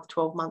 6-month,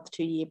 12-month,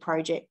 2-year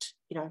project,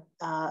 you know,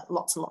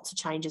 lots and lots of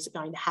changes are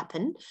going to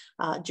happen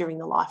during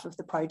the life of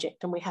the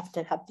project, and we have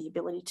to have the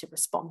ability to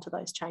respond to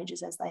those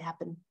changes as they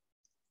happen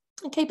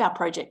and keep our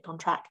project on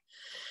track.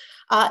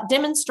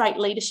 Demonstrate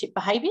leadership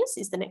behaviours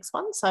is the next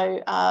one.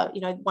 So,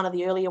 you know, one of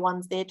the earlier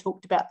ones there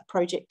talked about the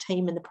project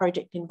team and the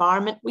project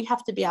environment. We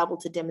have to be able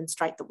to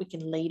demonstrate that we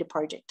can lead a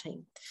project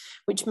team,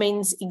 which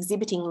means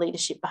exhibiting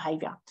leadership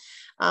behaviour.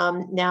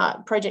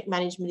 Now, project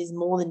management is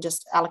more than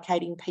just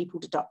allocating people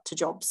to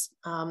jobs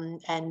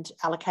and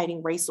allocating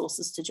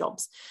resources to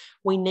jobs.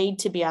 We need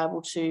to be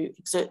able to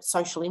exert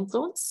social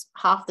influence.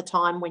 Half the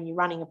time when you're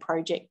running a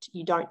project,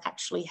 you don't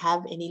actually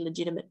have any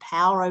legitimate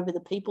power over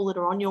the people that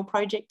are on your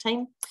project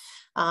team.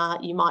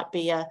 You might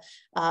be a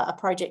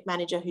project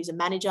manager who's a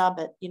manager,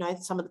 but you know,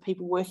 some of the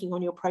people working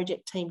on your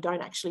project team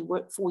don't actually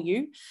work for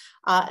you.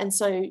 And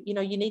so, you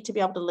know, you need to be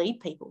able to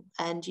lead people,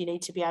 and you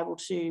need to be able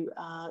to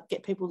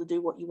get people to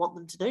do what you want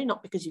them to do,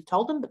 not because you've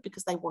told them, but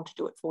because they want to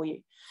do it for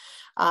you.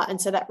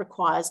 And so that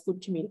requires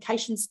good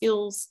communication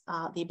skills,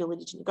 the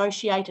ability to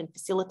negotiate and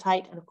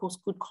facilitate, and of course,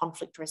 good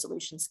conflict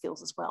resolution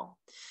skills as well.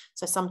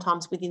 So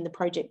sometimes within the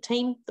project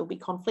team, there'll be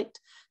conflict.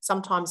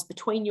 Sometimes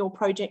between your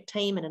project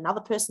team and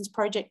another person's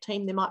project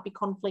team, there might be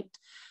conflict.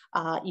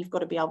 You've got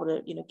to be able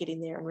to, you know, get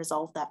in there and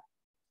resolve that.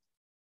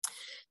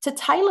 To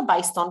tailor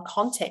based on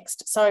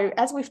context. So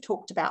as we've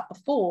talked about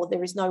before,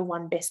 there is no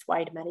one best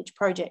way to manage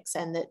projects,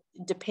 and that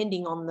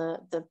depending on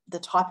the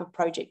type of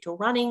project you're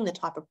running, the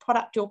type of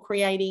product you're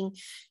creating,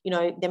 you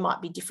know, there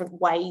might be different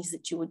ways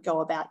that you would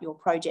go about your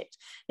project.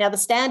 Now, the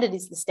standard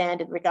is the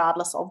standard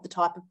regardless of the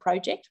type of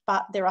project,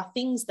 but there are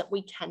things that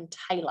we can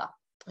tailor.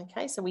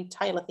 Okay, so we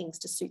tailor things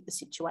to suit the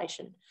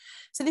situation.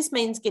 So this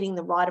means getting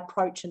the right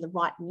approach and the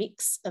right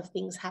mix of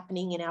things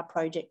happening in our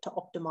project to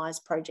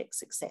optimize project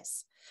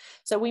success.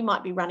 So we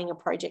might be running a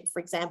project, for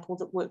example,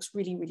 that works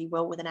really, really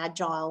well with an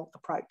agile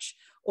approach,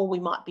 or we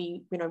might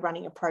be, you know,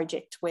 running a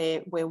project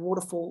where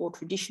waterfall or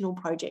traditional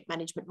project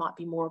management might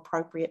be more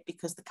appropriate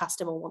because the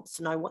customer wants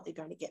to know what they're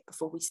going to get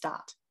before we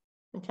start.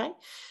 Okay,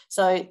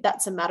 so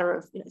that's a matter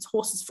of, you know, it's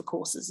horses for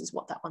courses is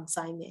what that one's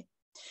saying there.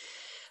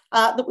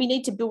 That we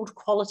need to build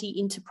quality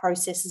into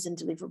processes and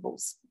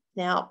deliverables.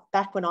 Now,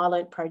 back when I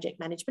learned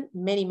project management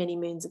many, many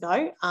moons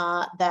ago,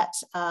 that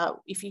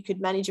if you could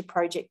manage a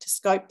project to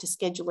scope, to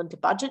schedule and to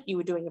budget, you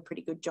were doing a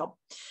pretty good job.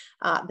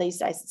 These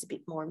days, it's a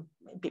bit more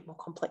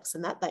complex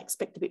than that. They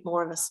expect a bit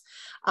more of us.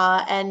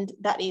 And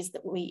that is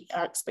that we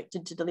are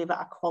expected to deliver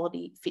a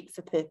quality fit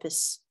for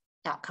purpose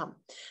outcome,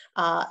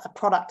 a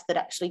product that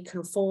actually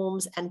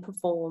conforms and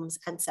performs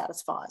and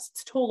satisfies.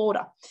 It's a tall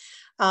order.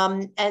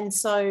 And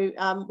so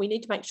we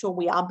need to make sure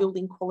we are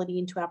building quality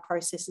into our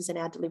processes and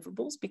our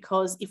deliverables,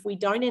 because if we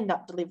don't end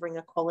up delivering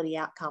a quality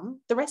outcome,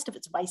 the rest of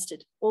it's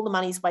wasted. All the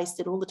money's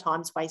wasted, all the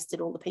time's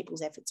wasted, all the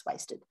people's effort's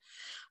wasted.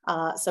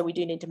 So we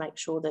do need to make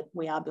sure that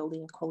we are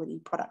building a quality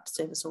product,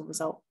 service or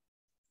result.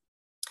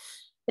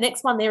 The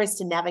next one there is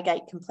to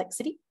navigate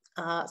complexity.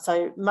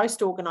 So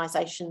most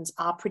organisations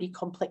are pretty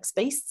complex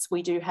beasts.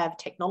 We do have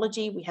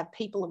technology, we have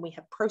people, and we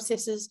have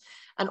processes,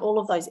 and all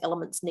of those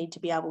elements need to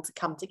be able to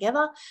come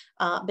together.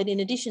 But in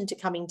addition to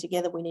coming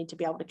together, we need to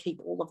be able to keep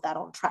all of that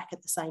on track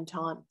at the same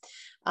time.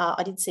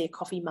 I did see a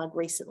coffee mug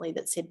recently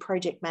that said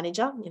project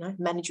manager,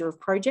 manager of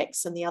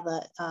projects, and the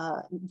other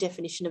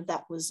definition of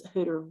that was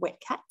herder of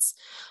wet cats.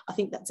 I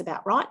think that's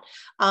about right.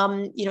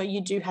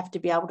 You do have to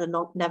be able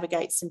to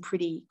navigate some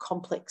pretty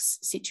complex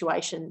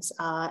situations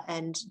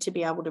and to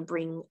be able to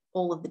bring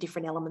all of the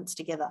different elements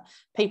together.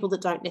 People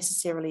that don't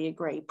necessarily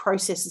agree,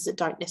 processes that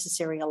don't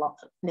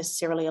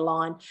necessarily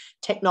align,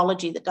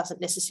 technology that doesn't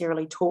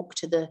necessarily talk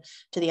to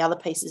the other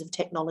pieces of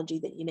technology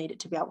that you need it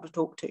to be able to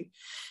talk to.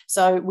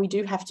 So we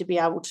do have to be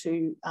able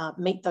to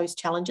meet those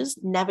challenges,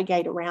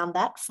 navigate around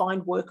that,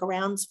 find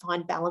workarounds,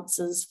 find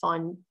balances,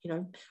 find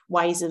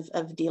ways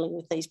of dealing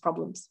with these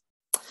problems.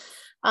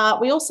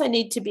 We also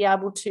need to be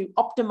able to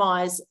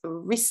optimise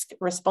risk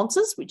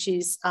responses, which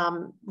is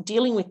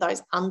dealing with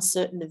those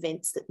uncertain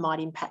events that might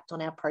impact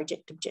on our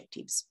project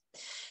objectives.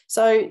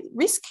 So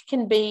risk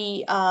can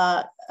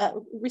have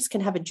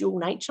a dual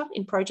nature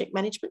in project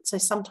management. So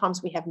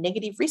sometimes we have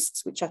negative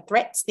risks, which are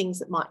threats, things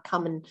that might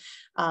come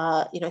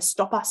and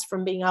stop us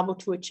from being able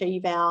to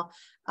achieve our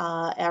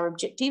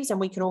objectives, and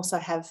we can also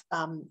have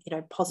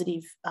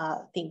positive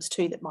things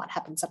too that might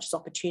happen, such as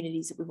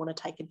opportunities that we want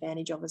to take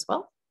advantage of as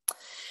well.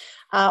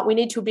 We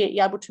need to be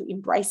able to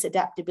embrace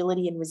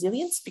adaptability and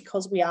resilience,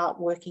 because we are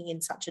working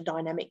in such a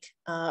dynamic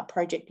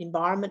project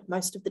environment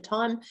most of the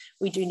time.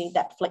 We do need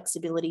that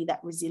flexibility,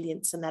 that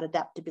resilience, and that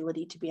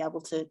adaptability to be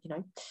able to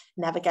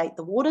navigate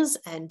the waters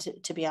and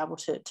to be able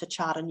to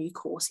chart a new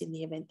course in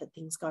the event that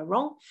things go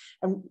wrong,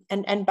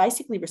 and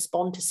basically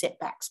respond to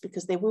setbacks,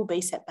 because there will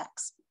be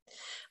setbacks.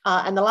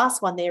 And the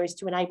last one there is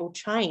to enable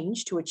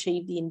change to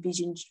achieve the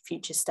envisioned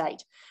future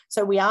state.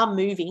 So we are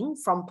moving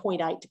from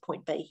point A to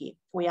point B here.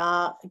 We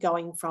are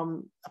going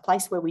from a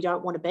place where we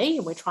don't want to be,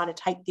 and we're trying to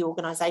take the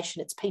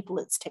organisation, its people,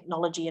 its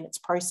technology and its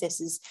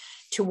processes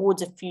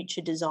towards a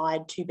future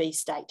desired to be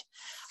state.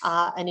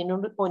 And in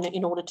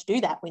order to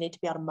do that, we need to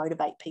be able to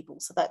motivate people.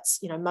 So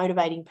that's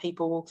motivating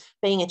people,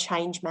 being a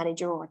change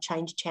manager or a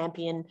change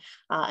champion,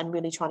 and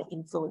really trying to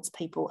influence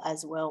people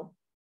as well.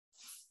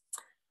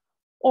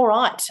 All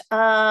right,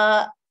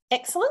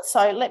 excellent.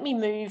 So let me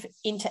move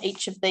into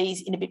each of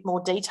these in a bit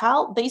more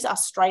detail. These are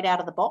straight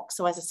out of the box.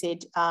 So as I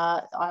said,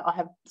 I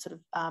have sort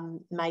of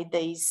made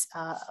these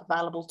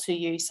available to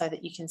you so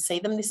that you can see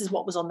them. This is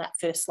what was on that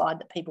first slide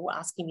that people were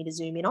asking me to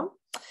zoom in on.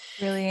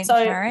 Brilliant,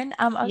 so, Karen.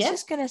 I was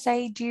just going to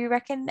say, do you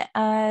reckon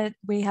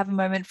we have a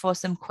moment for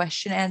some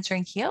question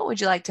answering here? Would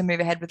you like to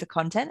move ahead with the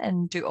content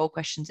and do all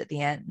questions at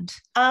the end?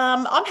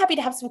 I'm happy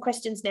to have some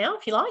questions now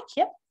if you like.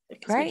 Yep.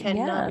 Great, we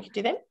can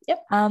do them.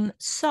 Yep.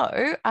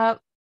 So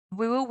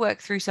we will work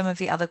through some of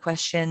the other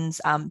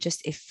questions,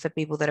 just for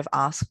people that have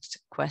asked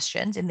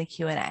questions in the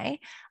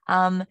Q&A.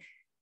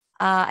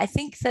 I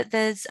think that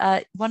there's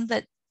one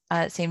that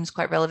seems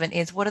quite relevant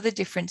is, what are the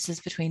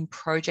differences between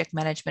project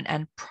management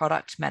and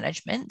product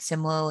management,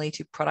 similarly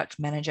to product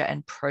manager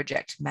and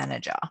project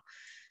manager?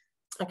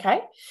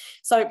 Okay,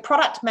 so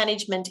product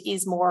management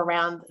is more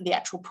around the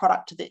actual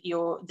product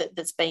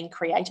that's being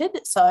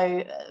created.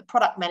 So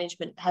product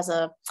management has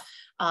a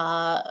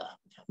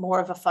more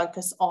of a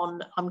focus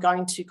on, I'm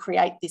going to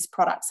create this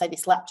product, say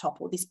this laptop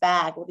or this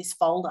bag or this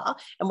folder,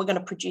 and we're going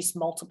to produce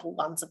multiple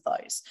ones of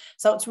those.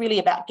 So it's really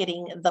about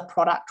getting the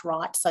product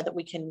right so that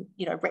we can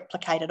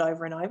replicate it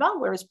over and over,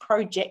 whereas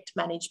project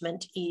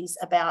management is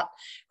about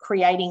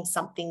creating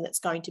something that's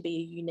going to be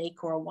a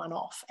unique or a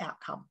one-off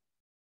outcome.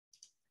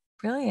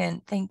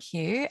 Brilliant, thank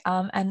you.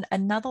 And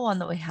another one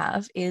that we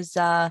have is,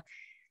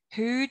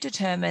 who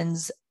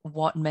determines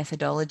what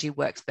methodology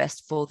works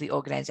best for the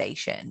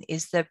organisation?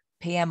 Is the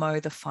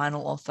PMO the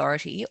final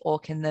authority, or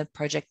can the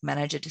project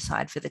manager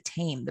decide for the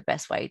team the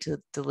best way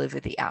to deliver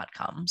the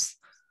outcomes?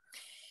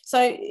 So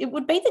it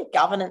would be the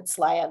governance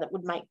layer that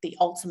would make the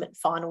ultimate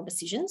final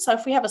decision. So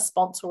if we have a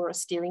sponsor or a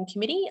steering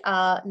committee,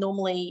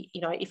 normally,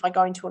 if I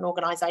go into an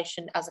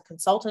organisation as a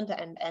consultant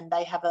and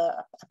they have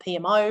a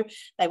PMO,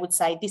 they would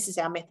say, this is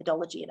our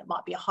methodology, and it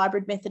might be a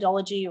hybrid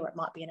methodology, or it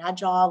might be an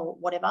agile or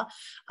whatever.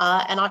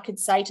 And I could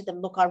say to them,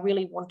 look, I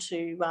really want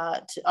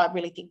I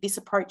really think this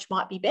approach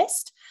might be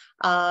best.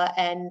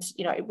 And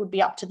it would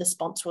be up to the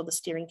sponsor or the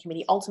steering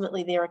committee.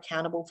 Ultimately, they're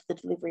accountable for the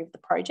delivery of the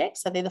project,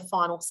 so they're the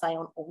final say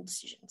on all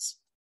decisions.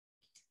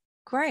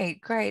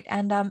 Great.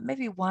 And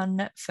maybe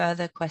one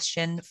further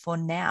question for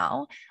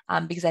now,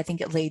 because I think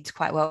it leads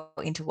quite well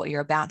into what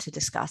you're about to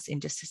discuss in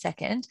just a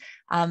second.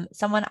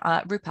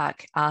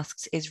 Rupak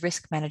asks, is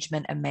risk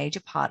management a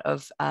major part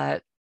of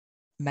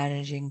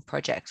managing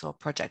projects or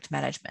project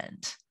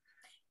management?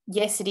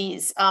 Yes, it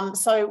is.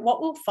 So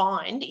what we'll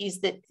find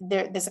is that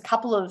there's a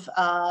couple of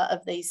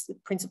these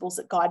principles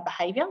that guide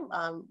behaviour.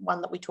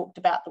 One that we talked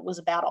about that was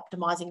about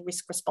optimising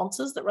risk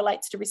responses that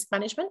relates to risk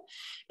management.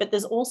 But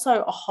there's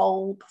also a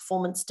whole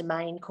performance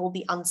domain called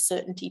the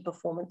uncertainty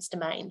performance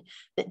domain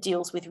that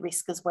deals with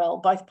risk as well,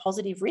 both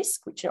positive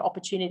risk, which are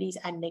opportunities,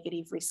 and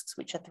negative risks,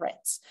 which are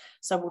threats.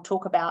 So we'll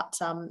talk about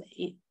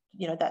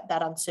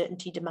that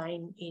uncertainty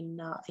domain in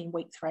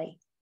week 3.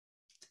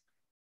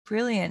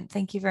 Brilliant.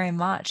 Thank you very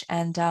much.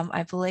 And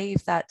I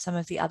believe that some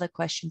of the other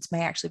questions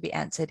may actually be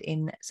answered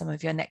in some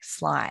of your next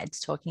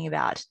slides, talking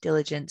about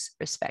diligence,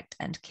 respect,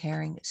 and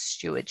caring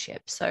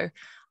stewardship. So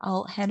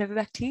I'll hand over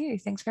back to you.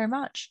 Thanks very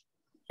much.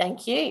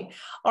 Thank you.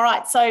 All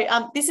right. So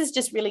this is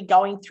just really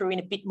going through in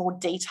a bit more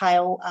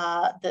detail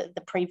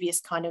the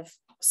previous kind of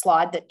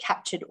slide that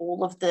captured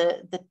all of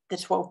the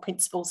 12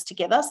 principles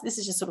together. So this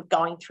is just sort of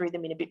going through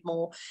them in a bit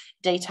more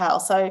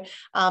detail. So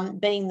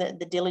being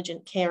the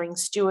diligent, caring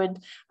steward,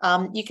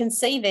 you can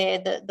see there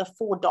the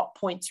 4 dot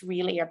points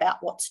really are about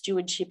what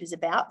stewardship is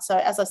about. So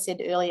as I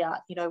said earlier,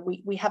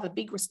 we have a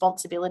big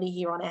responsibility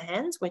here on our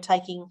hands. We're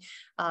taking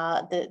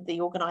the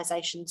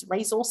organisation's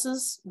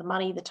resources, the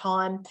money, the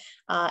time,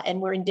 and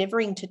we're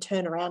endeavouring to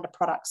turn around a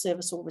product,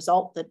 service or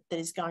result that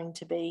is going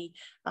to be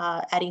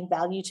adding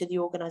value to the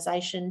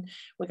organisation.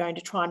 We're going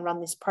to try and run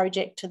this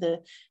project to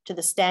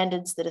the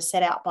standards that are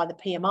set out by the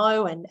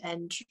PMO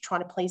and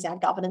trying to please our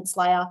governance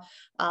layer,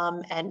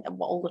 and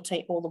all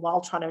the while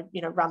trying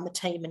to run the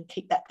team and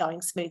keep that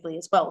going smoothly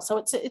as well. So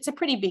it's a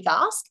pretty big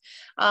ask,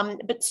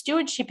 but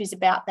stewardship is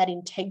about that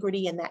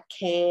integrity and that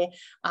care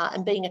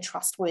and being a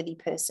trustworthy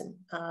person.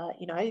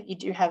 You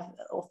do have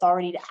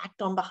authority to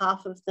act on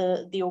behalf of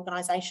the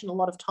organisation a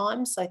lot of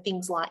times. So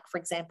things like, for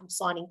example,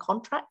 signing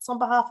contracts on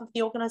behalf of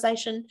the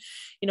organisation.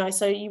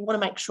 So you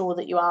want to make sure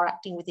that you are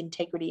acting with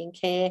integrity and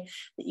care,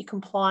 that you're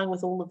complying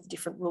with all of the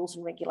different rules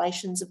and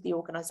regulations of the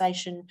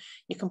organisation,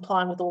 you're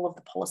complying with all of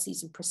the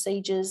policies and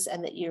procedures,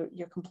 and that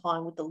you're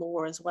complying with the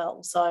law as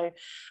well. So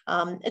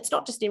it's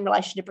not just in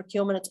relation to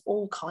procurement, it's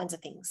all kinds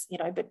of things,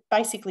 but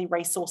basically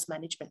resource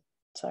management.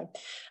 So,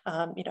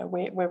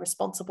 we're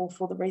responsible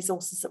for the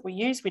resources that we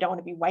use. We don't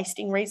want to be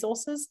wasting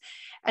resources.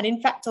 And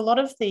in fact, a lot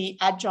of the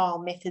agile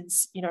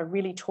methods,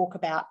 really talk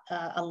about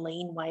a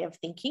lean way of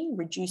thinking,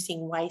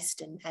 reducing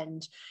waste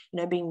and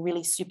being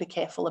really super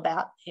careful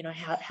about,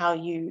 how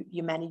you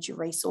manage your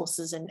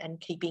resources and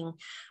keeping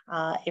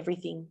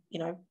everything,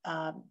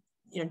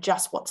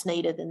 just what's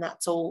needed, and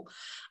that's all.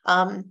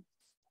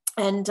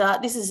 And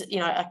this is,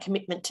 a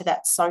commitment to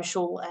that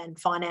social and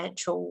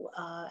financial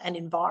and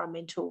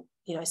environmental,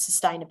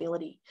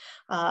 sustainability.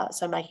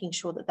 So making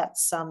sure that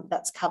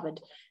that's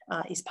covered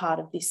is part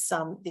of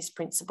this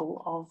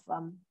principle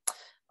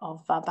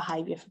of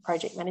behaviour for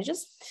project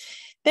managers.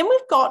 Then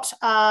we've got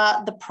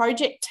the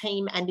project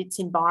team and its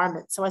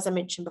environment. So as I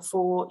mentioned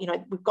before,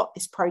 we've got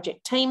this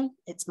project team.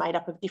 It's made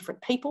up of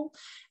different people,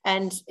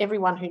 and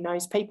everyone who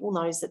knows people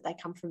knows that they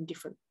come from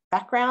different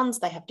backgrounds,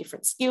 they have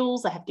different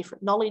skills, they have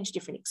different knowledge,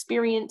 different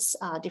experience,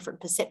 different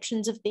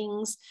perceptions of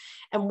things.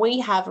 And we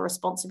have a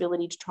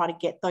responsibility to try to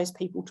get those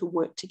people to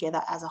work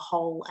together as a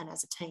whole and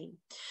as a team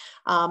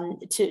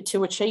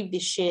to achieve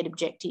this shared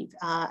objective.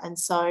 And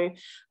so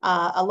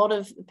a lot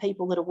of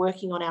people that are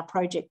working on our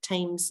project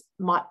teams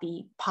might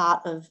be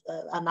part of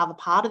another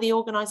part of the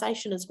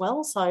organisation as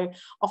well. So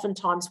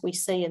oftentimes we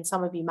see, and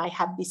some of you may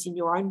have this in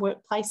your own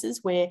workplaces,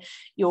 where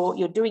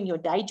you're doing your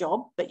day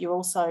job, but you're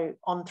also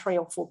on 3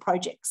 or 4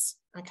 projects.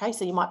 Okay,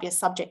 so you might be a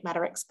subject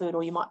matter expert,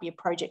 or you might be a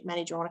project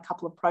manager on a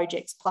couple of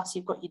projects, plus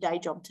you've got your day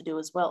job to do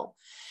as well.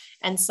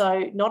 And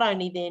so not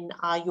only then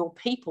are your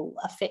people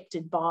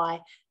affected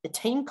by the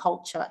team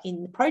culture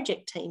in the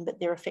project team, but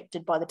they're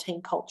affected by the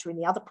team culture in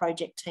the other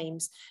project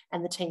teams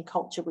and the team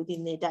culture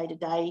within their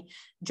day-to-day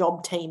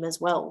job team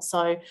as well.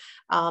 So,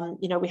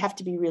 we have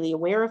to be really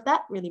aware of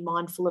that, really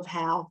mindful of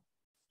how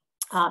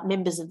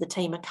members of the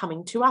team are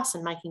coming to us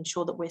and making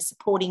sure that we're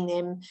supporting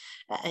them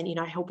and,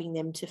 helping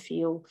them to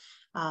feel,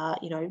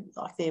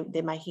 like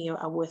they're making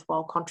a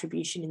worthwhile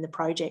contribution in the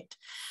project.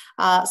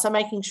 So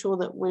making sure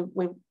that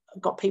we've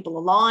got people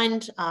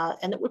aligned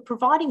and that we're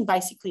providing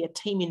basically a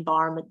team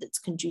environment that's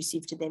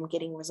conducive to them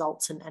getting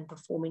results and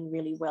performing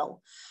really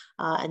well,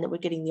 and that we're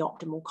getting the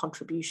optimal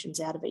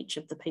contributions out of each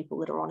of the people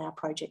that are on our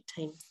project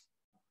team.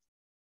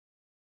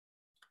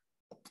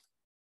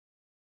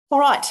 All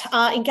right,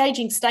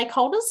 engaging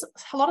stakeholders.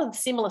 A lot of the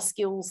similar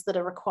skills that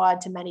are required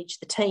to manage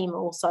the team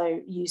are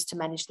also used to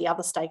manage the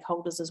other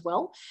stakeholders as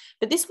well.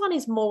 But this one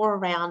is more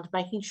around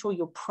making sure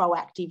you're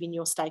proactive in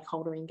your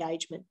stakeholder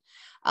engagement.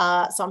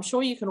 So I'm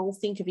sure you can all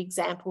think of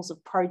examples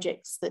of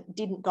projects that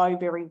didn't go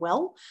very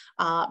well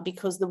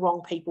because the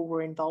wrong people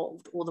were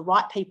involved, or the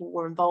right people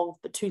were involved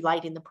but too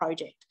late in the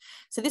project.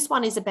 So this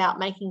one is about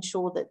making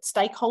sure that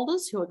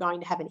stakeholders who are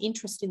going to have an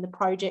interest in the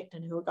project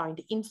and who are going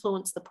to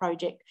influence the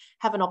project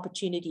have an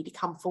opportunity to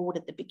come forward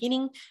at the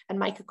beginning and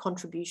make a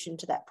contribution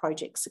to that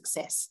project's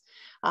success.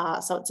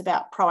 So it's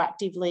about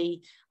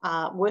proactively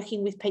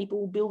working with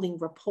people, building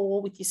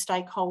rapport with your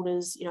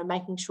stakeholders, you know,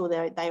 making sure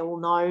they all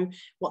know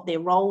what their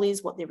role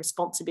is, what their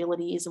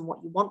responsibility is, and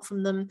what you want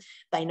from them.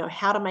 They know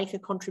how to make a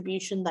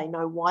contribution. They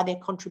know why their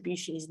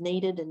contribution is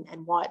needed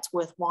and why it's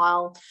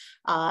worthwhile,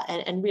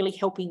 and really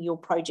helping your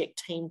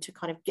project team to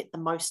kind of get the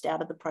most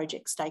out of the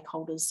project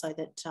stakeholders so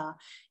that,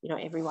 you know,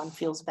 everyone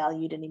feels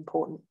valued and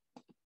important.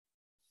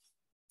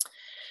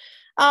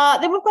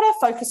 Then we've got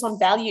our focus on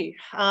value.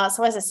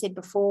 So as I said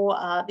before,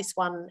 this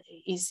one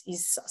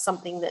is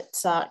something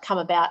that's come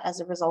about as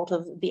a result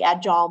of the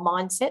agile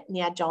mindset. And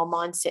the agile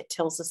mindset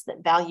tells us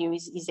that value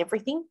is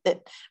everything,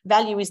 that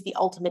value is the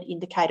ultimate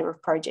indicator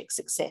of project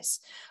success.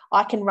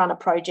 I can run a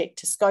project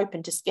to scope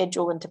and to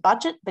schedule and to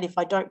budget, but if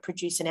I don't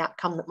produce an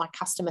outcome that my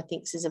customer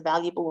thinks is a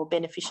valuable or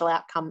beneficial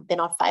outcome,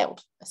 then I've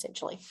failed,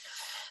 essentially.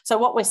 So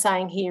what we're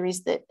saying here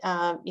is that,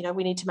 you know,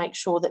 we need to make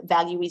sure that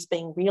value is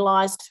being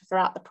realised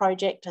throughout the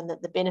project, and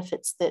that the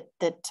benefits that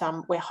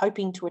we're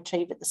hoping to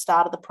achieve at the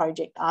start of the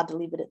project are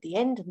delivered at the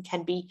end and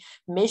can be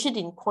measured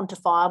in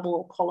quantifiable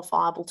or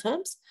qualifiable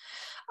terms.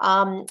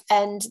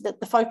 And that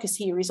the focus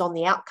here is on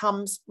the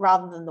outcomes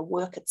rather than the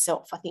work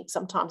itself. I think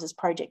sometimes as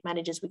project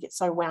managers, we get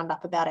so wound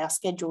up about our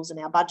schedules and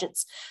our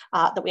budgets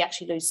that we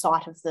actually lose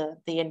sight of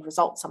the end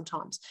result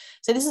sometimes.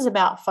 So this is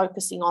about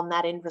focusing on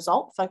that end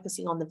result,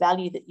 focusing on the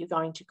value that you're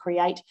going to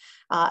create,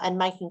 and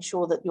making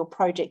sure that your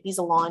project is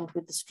aligned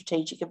with the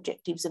strategic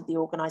objectives of the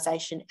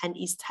organisation and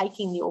is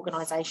taking the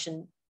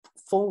organisation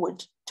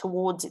forward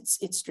towards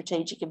its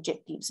strategic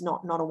objectives,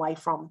 not away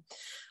from,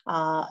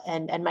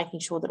 and making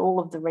sure that all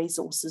of the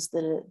resources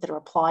that are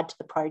applied to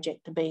the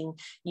project are being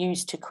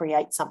used to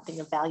create something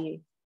of value.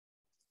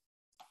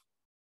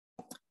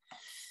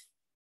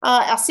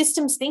 Our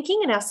systems thinking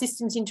and our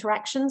systems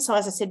interaction. So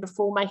as I said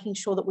before, making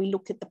sure that we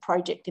look at the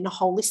project in a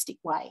holistic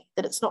way,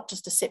 that it's not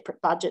just a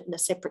separate budget and a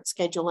separate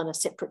schedule and a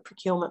separate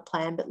procurement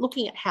plan, but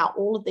looking at how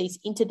all of these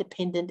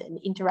interdependent and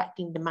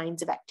interacting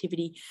domains of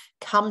activity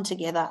come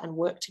together and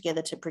work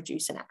together to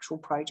produce an actual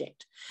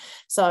project.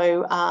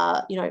 So,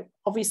 you know,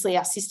 obviously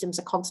our systems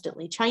are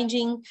constantly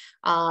changing.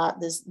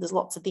 There's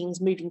lots of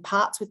things, moving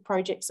parts with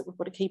projects that we've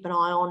got to keep an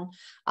eye on,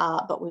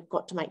 but we've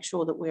got to make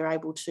sure that we're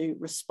able to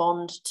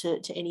respond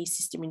to any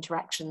system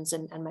interactions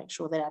and make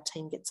sure that our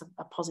team gets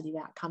a positive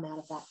outcome out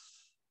of that.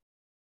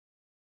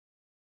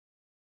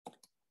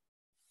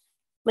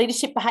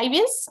 Leadership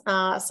behaviours.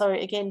 So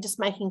again, just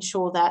making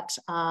sure that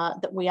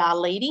that we are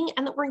leading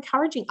and that we're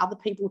encouraging other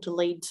people to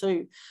lead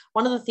too.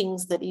 One of the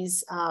things that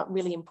is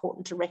really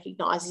important to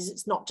recognise is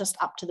it's not just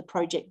up to the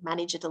project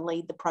manager to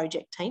lead the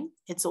project team.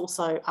 It's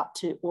also up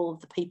to all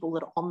of the people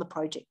that are on the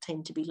project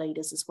team to be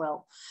leaders as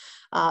well.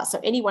 So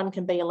anyone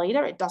can be a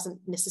leader. It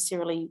doesn't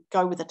necessarily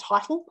go with a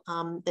title,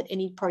 that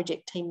any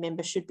project team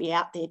member should be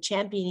out there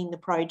championing the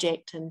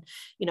project and,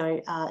 you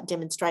know,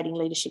 demonstrating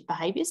leadership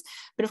behaviours.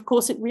 But of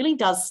course, it really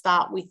does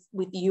start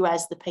with you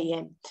as the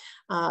PM.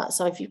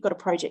 So if you've got a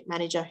project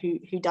manager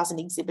who doesn't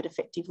exhibit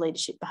effective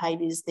leadership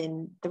behaviours,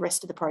 then the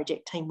rest of the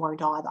project team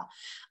won't either.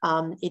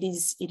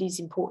 It is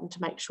important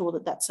to make sure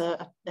that that's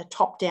a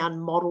top-down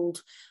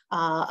modelled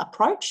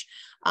approach,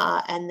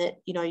 and that,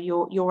 you know,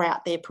 you're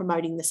out there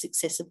promoting the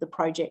success of the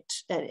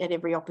project at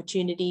every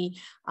opportunity,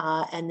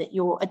 and that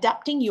you're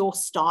adapting your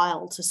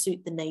style to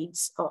suit the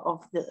needs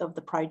of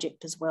the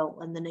project as well,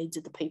 and the needs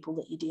of the people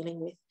that you're dealing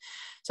with.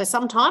 So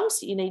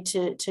sometimes you need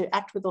to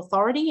act with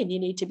authority, and you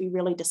need to be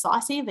really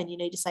decisive, and you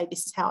need to say,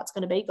 this is how it's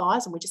going to be,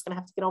 guys, and we're just going to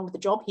have to get on with the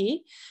job here.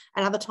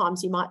 And other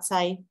times you might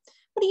say,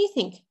 what do you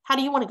think? How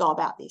do you want to go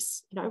about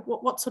this? You know,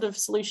 what sort of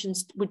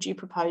solutions would you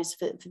propose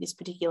for this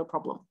particular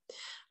problem?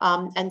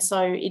 And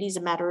so it is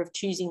a matter of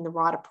choosing the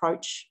right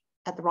approach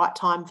at the right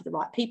time for the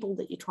right people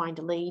that you're trying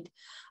to lead,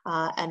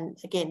 and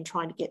again,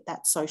 trying to get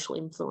that social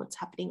influence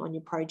happening on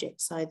your project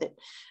so that,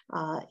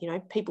 you know,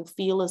 people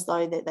feel as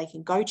though that they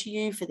can go to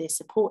you for their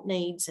support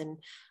needs and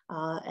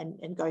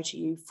go to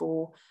you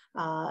for,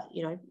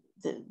 you know,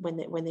 when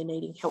they're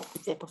needing help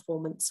with their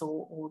performance,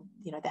 or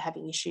you know, they're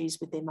having issues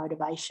with their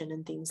motivation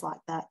and things like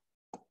that.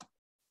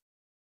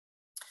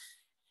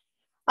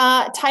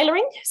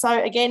 Tailoring.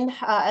 So again,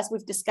 as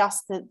we've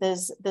discussed, that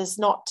there's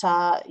not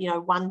you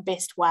know, one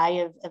best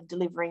way of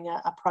delivering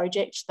a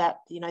project. That,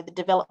 you know, the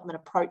development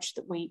approach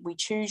that we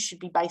choose should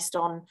be based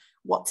on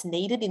what's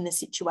needed in the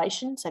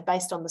situation. So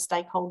based on the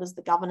stakeholders,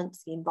 the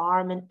governance, the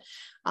environment,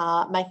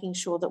 making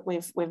sure that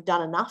we've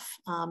done enough,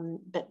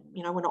 but,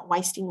 you know, we're not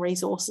wasting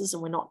resources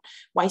and we're not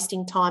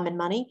wasting time and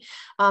money.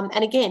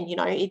 And again, you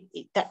know,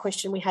 that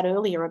question we had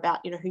earlier about,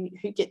 you know,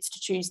 who gets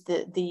to choose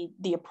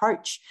the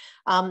approach.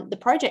 The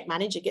project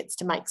manager gets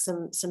to make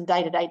some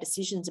day-to-day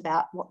decisions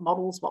about what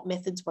models, what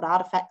methods, what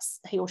artifacts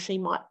he or she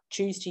might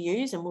choose to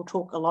use, and we'll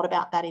talk a lot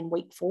about that in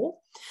week 4.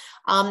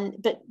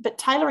 But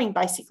tailoring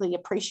basically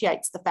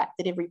appreciates the fact fact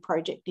that every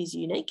project is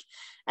unique.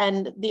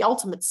 And the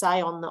ultimate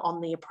say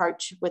on the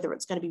approach, whether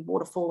it's going to be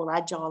waterfall or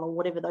agile or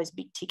whatever those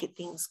big ticket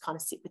things, kind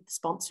of sit with the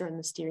sponsor and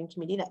the steering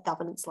committee, that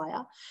governance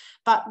layer.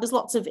 But there's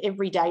lots of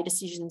everyday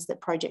decisions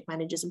that project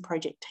managers and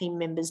project team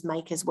members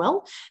make as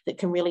well that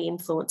can really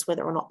influence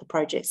whether or not the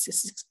project's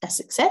a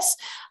success.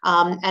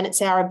 And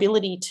it's our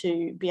ability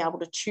to be able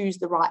to choose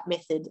the right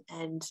method,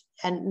 and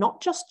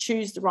not just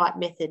choose the right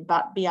method,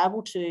 but be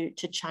able to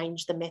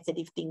change the method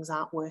if things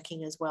aren't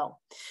working as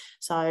well.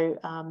 So,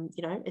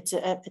 you know, it's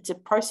a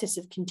process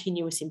of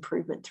continuous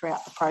improvement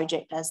throughout the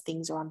project as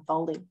things are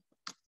unfolding.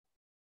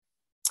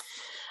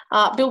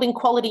 Building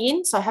quality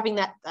in, so having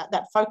that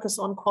focus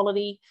on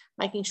quality,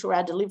 making sure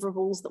our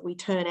deliverables that we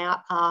turn out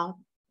are,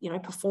 you know,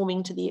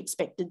 performing to the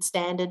expected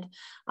standard,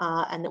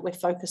 and that we're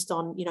focused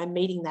on, you know,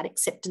 meeting that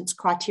acceptance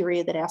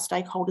criteria that our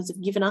stakeholders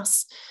have given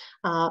us,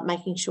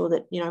 making sure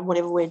that, you know,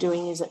 whatever we're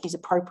doing is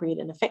appropriate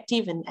and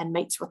effective and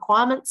meets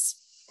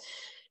requirements.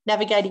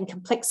 Navigating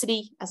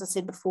complexity, as I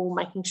said before,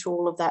 making sure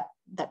all of that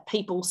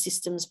people,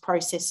 systems,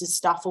 processes,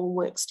 stuff all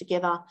works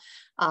together,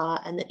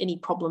 and that any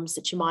problems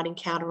that you might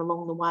encounter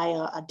along the way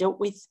are dealt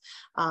with,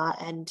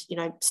 and, you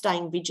know,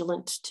 staying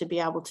vigilant to be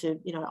able to,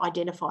 you know,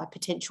 identify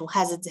potential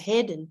hazards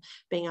ahead and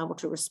being able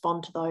to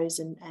respond to those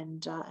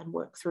and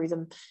work through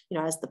them, you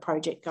know, as the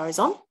project goes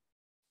on.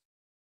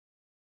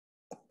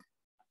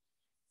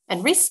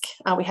 And risk,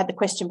 we had the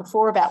question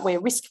before about where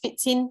risk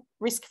fits in.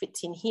 Risk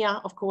fits in here,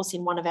 of course,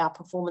 in one of our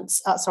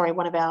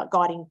one of our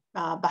guiding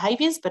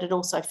behaviours, but it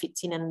also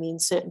fits in the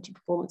uncertainty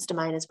performance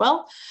domain as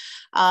well.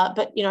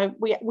 But, you know,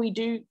 we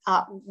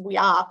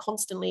are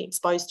constantly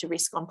exposed to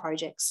risk on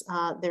projects.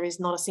 There is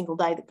not a single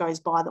day that goes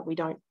by that we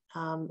don't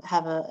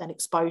have an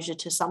exposure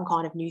to some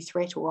kind of new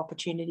threat or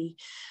opportunity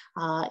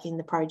in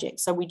the project.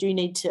 So we do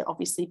need to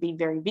obviously be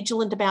very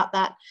vigilant about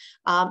that,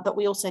 but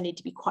we also need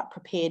to be quite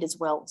prepared as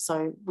well.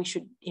 So we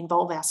should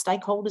involve our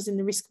stakeholders in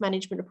the risk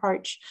management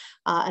approach,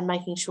 and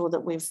making sure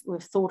that we've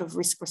thought of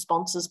risk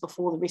responses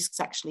before the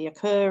risks actually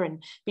occur,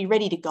 and be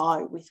ready to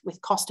go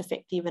with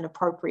cost-effective and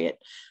appropriate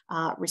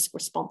risk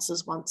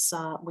responses once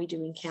we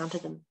do encounter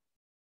them.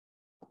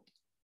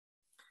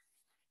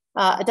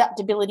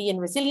 Adaptability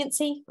and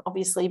resiliency,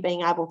 obviously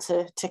being able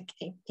to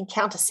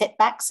encounter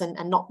setbacks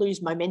and not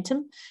lose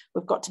momentum.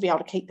 We've got to be able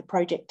to keep the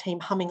project team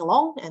humming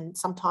along, and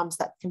sometimes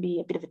that can be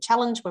a bit of a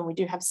challenge when we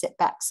do have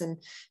setbacks and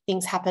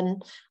things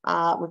happen.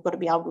 We've got to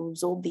be able to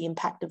absorb the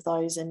impact of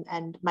those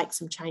and make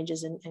some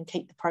changes and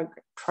keep the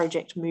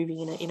project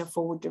moving in a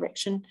forward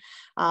direction.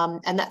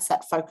 And that's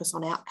that focus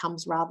on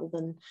outcomes rather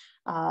than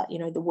you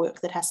know, the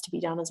work that has to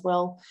be done as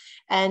well.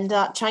 And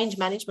change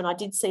management, I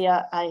did see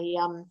a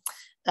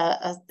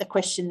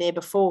question there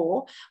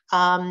before,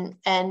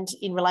 and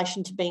in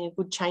relation to being a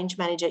good change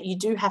manager, you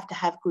do have to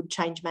have good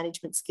change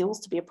management skills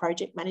to be a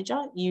project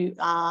manager. You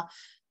are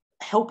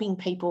helping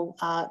people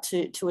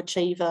to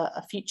achieve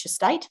a future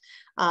state,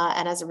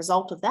 and as a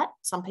result of that,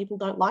 some people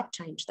don't like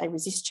change. They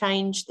resist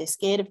change, they're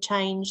scared of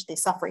change, they're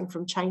suffering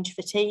from change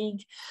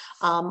fatigue.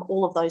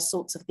 All of those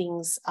sorts of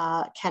things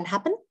can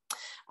happen,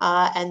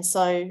 and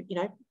so, you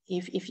know,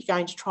 if you're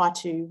going to try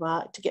to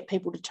get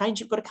people to change,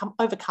 you've got to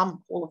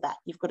overcome all of that.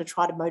 You've got to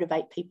try to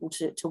motivate people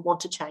to want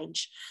to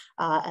change,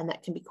 and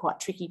that can be quite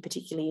tricky,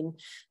 particularly in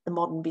the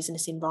modern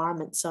business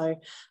environment. So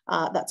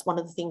that's one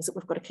of the things that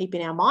we've got to keep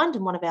in our mind,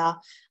 and one of our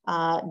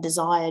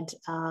desired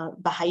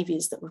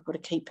behaviours that we've got to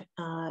keep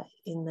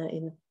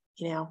in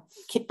our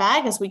kit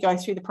bag as we go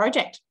through the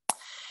project.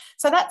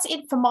 So that's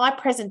it for my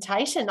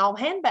presentation. I'll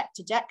hand back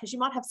to Jack because you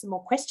might have some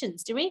more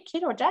questions. Do we,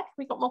 Kit or Jack? Have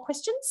we got more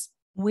questions?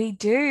 We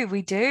do.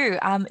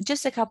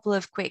 Just a couple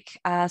of quick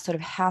sort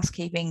of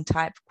housekeeping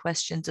type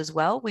questions as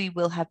well. We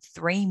will have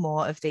 3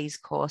 more of these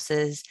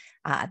courses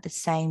at the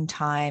same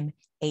time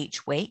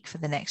each week for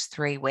the next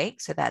 3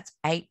 weeks. So that's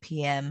 8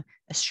 p.m.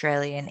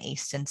 Australian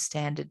Eastern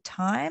Standard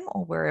Time,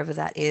 or wherever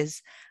that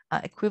is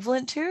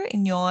equivalent to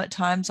in your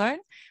time zone.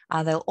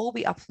 They'll all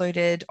be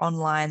uploaded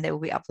online. They will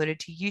be uploaded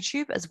to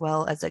YouTube as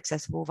well as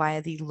accessible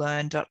via the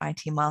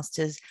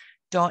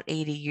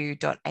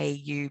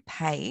learn.itmasters.edu.au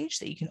page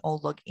that you can all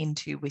log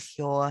into with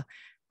your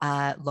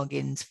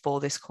logins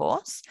for this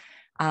course.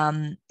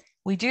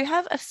 We do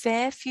have a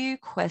fair few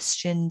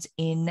questions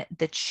in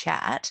the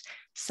chat.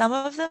 Some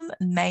of them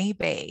may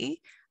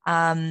be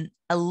a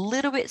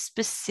little bit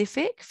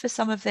specific for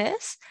some of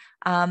this,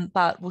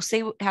 but we'll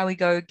see how we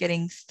go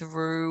getting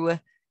through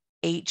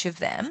each of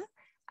them.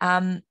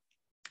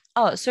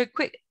 So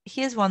quick,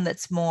 here's one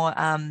that's more,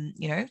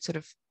 you know, sort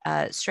of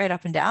straight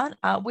up and down.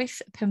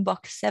 With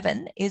PMBOK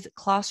 7, is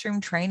classroom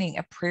training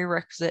a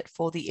prerequisite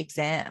for the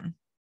exam?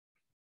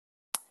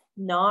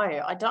 No,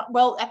 I don't.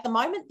 Well, at the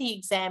moment, the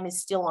exam is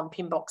still on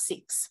PMBOK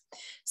 6.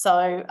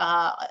 So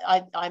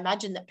I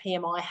imagine that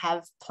PMI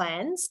have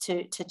plans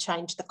to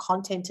change the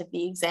content of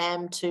the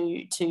exam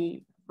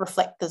to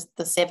reflect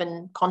the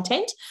 7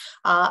 content,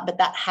 but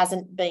that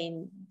hasn't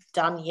been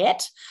done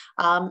yet.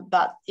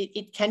 But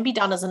it can be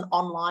done as an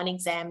online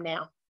exam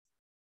now.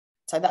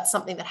 So that's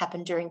something that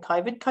happened during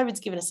COVID.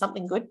 COVID's given us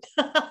something good.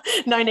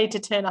 No need to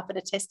turn up at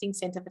a testing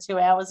centre for 2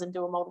 hours and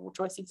do a multiple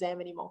choice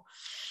exam anymore.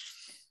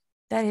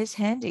 That is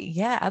handy.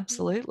 Yeah,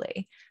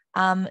 absolutely.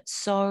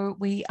 So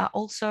we are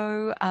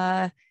also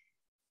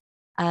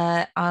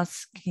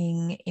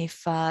asking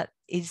if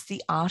is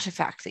the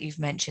artifact that you've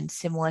mentioned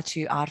similar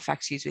to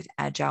artifacts used with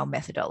agile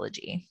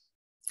methodology?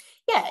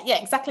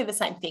 Yeah, exactly the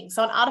same thing.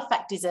 So an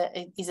artifact is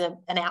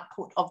an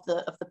output of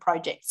the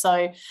project.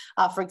 So,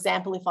 for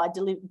example, if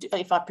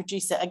I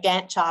produce a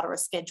Gantt chart or a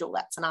schedule,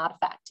 that's an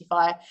artifact. If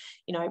I,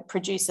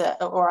 produce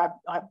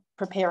I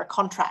prepare a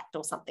contract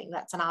or something,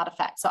 that's an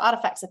artifact. So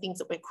artifacts are things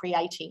that we're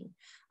creating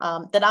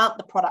that aren't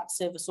the product,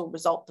 service, or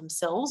result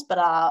themselves, but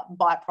are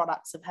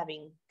byproducts of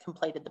having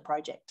completed the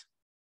project.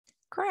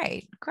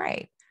 Great.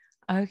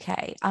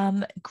 Okay.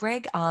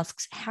 Greg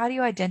asks, how do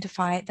you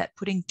identify that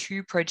putting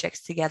two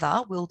projects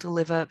together will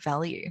deliver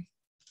value?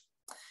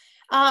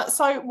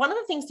 So one of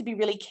the things to be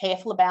really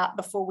careful about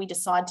before we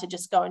decide to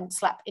just go and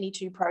slap any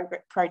two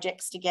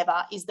projects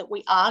together is that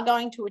we are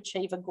going to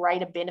achieve a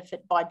greater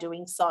benefit by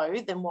doing so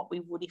than what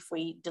we would if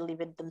we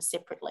delivered them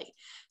separately.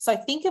 So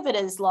think of it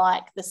as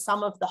like the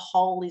sum of the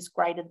whole is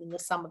greater than the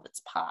sum of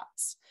its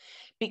parts.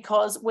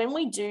 Because when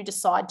we do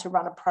decide to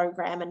run a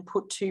program and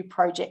put two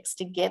projects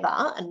together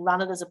and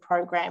run it as a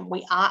program,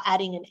 we are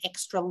adding an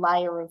extra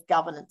layer of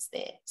governance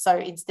there. So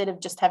instead of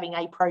just having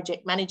a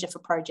project manager for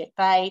project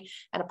A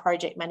and a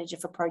project manager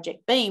for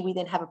project B, we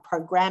then have a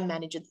program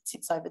manager that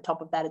sits over the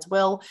top of that as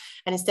well.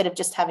 And instead of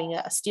just having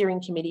a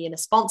steering committee and a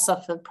sponsor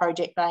for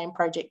project A and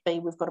project B,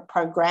 we've got a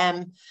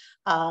program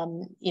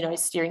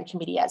steering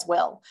committee as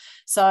well.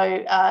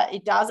 So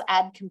it does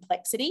add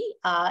complexity.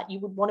 You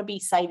would want to be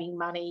saving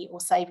money or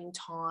saving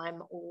time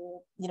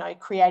or,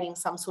 creating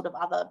some sort of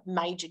other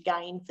major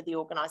gain for the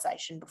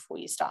organisation before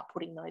you start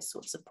putting those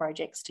sorts of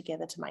projects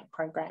together to make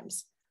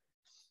programs.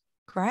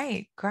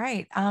 Great.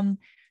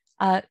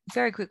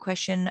 Very quick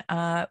question.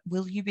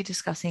 Will you be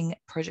discussing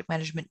project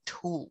management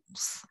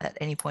tools at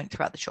any point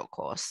throughout the short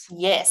course?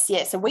 Yes.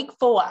 So week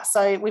 4.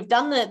 So we've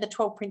done the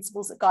 12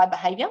 principles that guide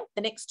behaviour.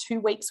 The next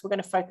 2 weeks, we're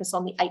going to focus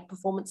on the 8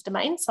 performance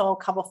domains. So I'll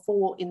cover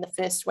 4 in the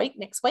first week,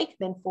 next week,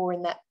 then 4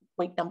 in that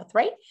week number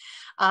 3.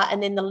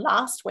 And then the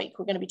last week,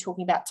 we're going to be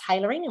talking about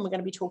tailoring, and we're going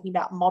to be talking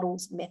about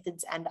models,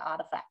 methods, and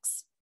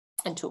artifacts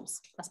and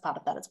tools as part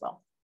of that as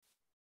well.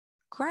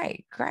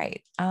 Great.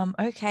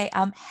 Okay.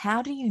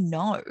 How do you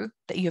know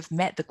that you've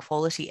met the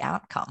quality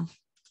outcome?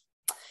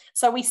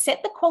 So we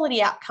set the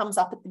quality outcomes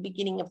up at the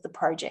beginning of the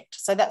project.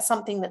 So that's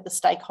something that the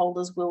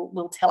stakeholders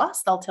will tell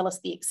us. They'll tell us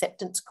the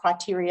acceptance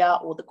criteria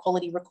or the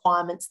quality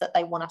requirements that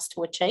they want us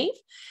to achieve.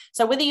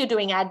 So whether you're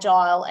doing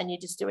agile and you're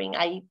just doing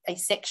a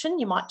section,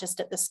 you might just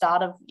at the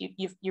start of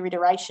your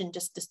iteration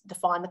just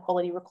define the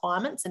quality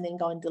requirements and then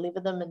go and deliver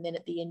them, and then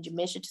at the end you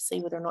measure to see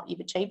whether or not you've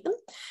achieved them.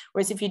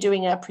 Whereas if you're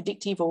doing a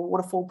predictive or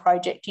waterfall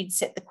project, you'd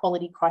set the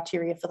quality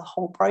criteria for the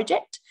whole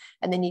project,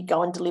 and then you'd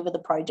go and deliver the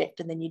project,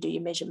 and then you do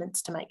your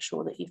measurements to make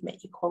sure that you've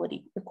met your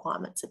quality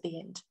requirements at the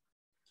end.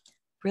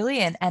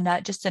 Brilliant. And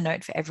just a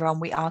note for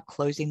everyone, we are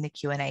closing the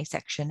Q&A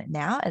section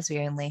now, as we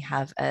only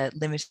have a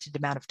limited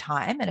amount of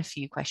time and a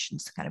few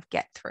questions to kind of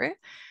get through.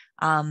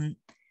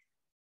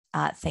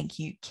 Thank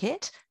you,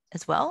 Kit,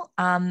 as well.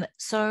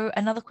 So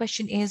another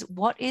question is,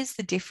 what is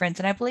the difference?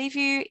 And I believe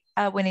you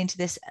went into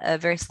this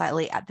very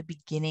slightly at the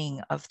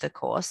beginning of the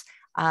course.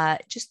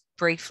 Just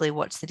briefly,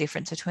 what's the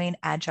difference between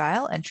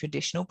agile and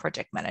traditional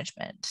project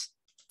management?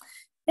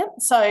 Yep.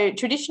 So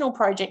traditional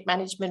project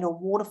management or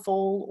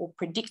waterfall or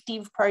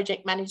predictive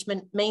project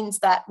management means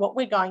that what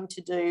we're going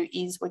to do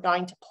is we're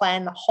going to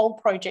plan the whole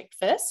project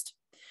first.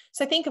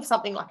 So think of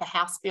something like a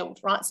house build,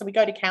 right? So we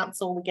go to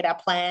council, we get our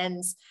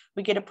plans,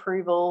 we get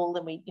approval,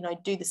 and we,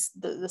 do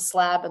the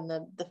slab and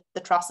the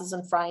trusses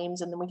and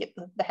frames, and then we get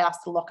the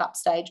house to lock up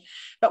stage.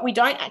 But we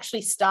don't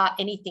actually start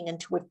anything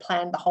until we've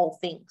planned the whole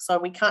thing. So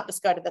we can't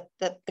just go to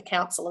the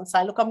council and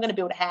say, look, I'm going to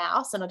build a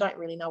house and I don't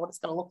really know what it's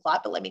going to look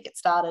like, but let me get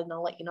started and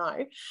I'll let you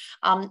know.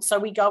 So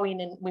we go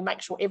in and we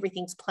make sure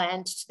everything's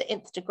planned to the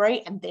nth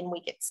degree, and then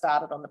we get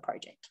started on the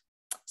project.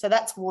 So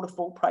that's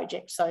waterfall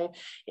project. So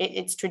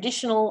it's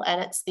traditional,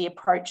 and it's the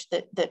approach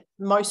that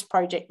most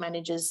project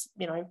managers,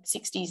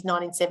 60s,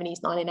 1970s,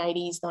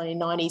 1980s,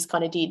 1990s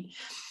kind of did.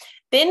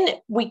 Then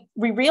we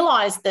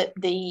realised that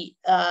the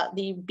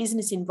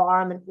business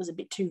environment was a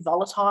bit too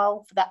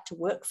volatile for that to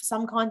work for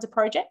some kinds of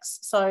projects.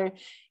 So,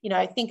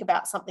 think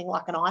about something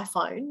like an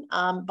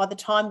iPhone. By the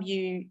time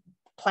you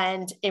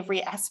planned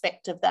every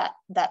aspect of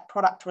that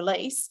product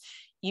release,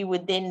 you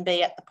would then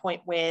be at the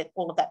point where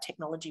all of that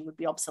technology would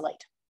be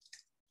obsolete.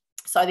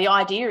 So the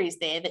idea is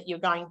there that you're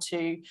going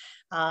to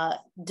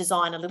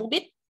design a little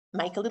bit,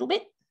 make a little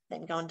bit,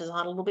 then go and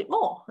design a little bit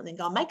more, and then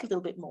go and make a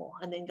little bit more,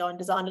 and then go and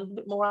design a little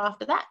bit more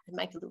after that and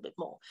make a little bit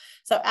more.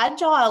 So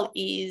agile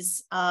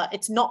is,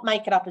 it's not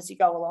make it up as you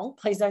go along.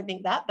 Please don't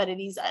think that, but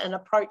it is an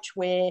approach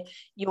where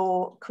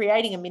you're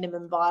creating a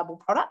minimum viable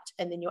product,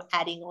 and then you're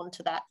adding on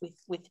to that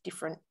with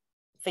different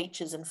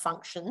features and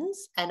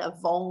functions and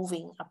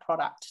evolving a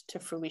product to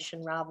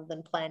fruition rather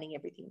than planning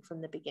everything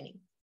from the beginning.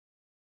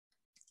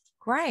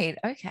 Great.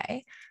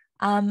 Okay.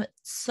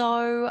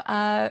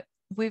 So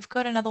we've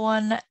got another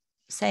one.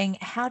 saying,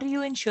 how do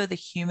you ensure the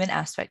human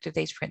aspect of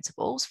these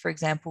principles, for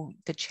example,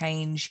 the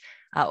change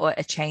or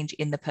a change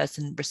in the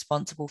person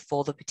responsible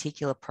for the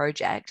particular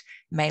project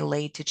may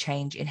lead to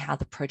change in how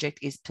the project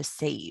is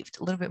perceived?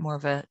 A little bit more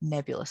of a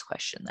nebulous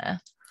question there.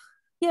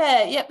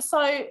 Yeah.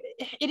 So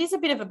it is a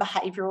bit of a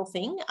behavioural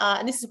thing.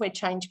 And this is where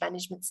change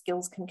management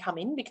skills can come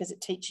in, because it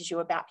teaches you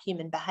about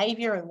human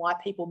behaviour and why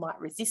people might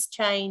resist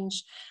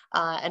change,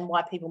 and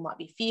why people might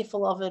be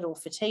fearful of it or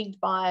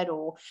fatigued by it,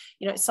 or,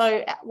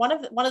 so one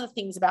of the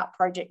things about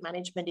project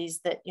management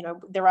is that,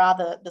 there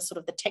are the sort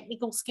of the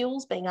technical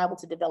skills, being able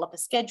to develop a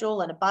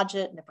schedule and a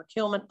budget and a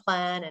procurement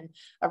plan and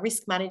a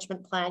risk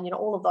management plan,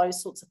 all of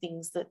those sorts of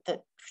things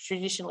that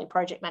traditionally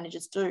project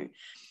managers do.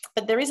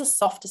 But there is a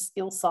softer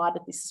skill side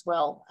of this as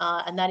well,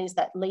 and that is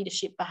that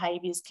leadership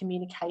behaviours,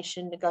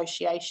 communication,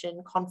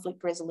 negotiation,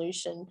 conflict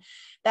resolution.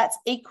 That's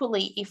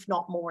equally, if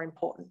not more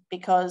important,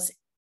 because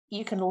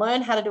you can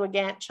learn how to do a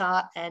Gantt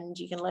chart and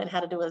you can learn how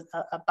to do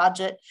a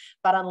budget,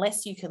 but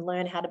unless you can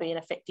learn how to be an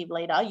effective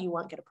leader, you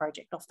won't get a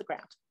project off the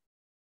ground.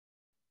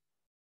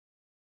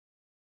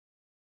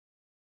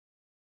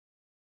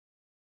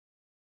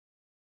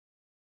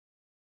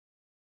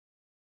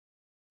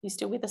 You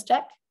still with us,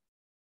 Jack?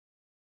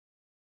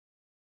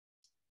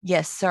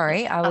 Yes,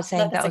 sorry. I was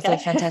saying that was okay. a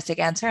fantastic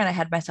answer and I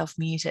had myself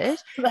muted.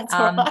 That's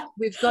all right.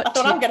 We've got I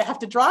thought I'm going to have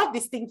to drive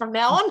this thing from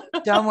now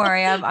on. Don't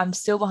worry, I'm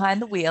still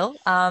behind the wheel.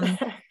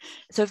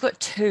 So we've got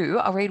two.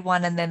 I'll read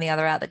one and then the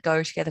other out that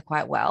go together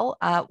quite well.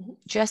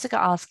 Jessica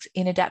asks,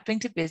 in adapting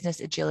to business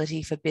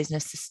agility for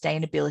business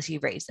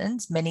sustainability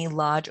reasons, many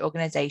large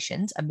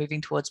organizations are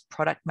moving towards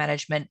product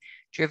management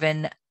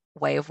driven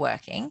way of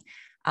working.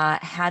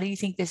 How do you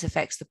think this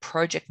affects the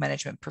project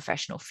management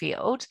professional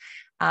field?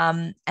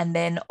 And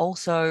then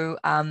also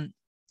kind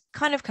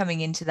of coming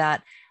into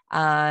that,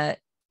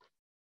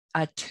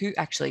 two,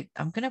 actually,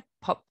 I'm going to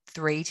pop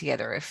three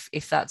together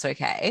if that's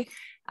okay.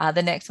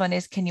 The next one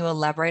is, can you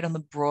elaborate on the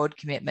broad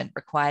commitment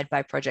required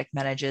by project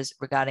managers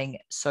regarding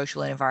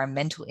social and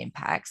environmental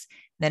impacts?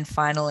 And then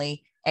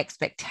finally,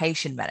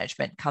 expectation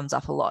management comes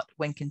up a lot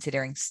when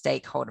considering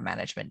stakeholder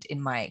management,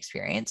 in my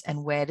experience,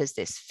 and where does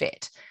this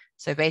fit?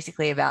 So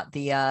basically about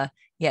the,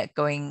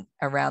 going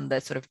around the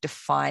sort of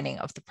defining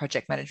of the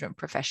project management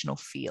professional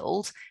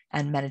field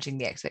and managing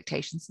the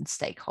expectations and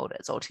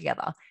stakeholders all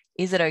together.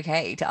 Is it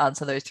okay to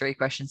answer those three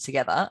questions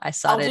together? I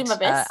started I'll do my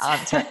best.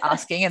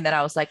 asking and then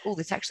I was like, oh,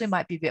 this actually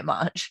might be a bit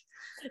much.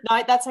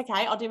 No, that's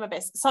okay. I'll do my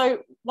best.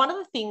 So one of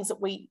the things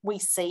that we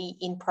see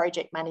in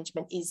project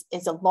management is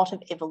a lot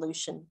of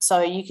evolution.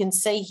 So you can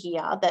see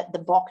here that the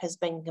PMBOK has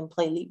been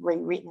completely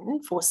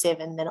rewritten for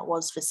 7 than it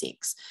was for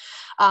 6.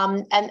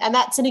 And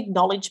that's an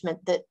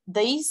acknowledgement that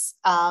these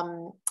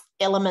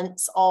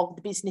elements of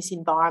the business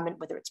environment,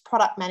 whether it's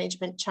product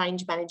management,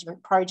 change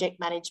management, project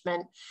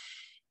management,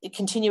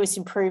 continuous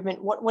improvement,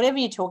 whatever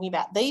you're talking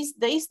about,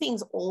 these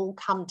things all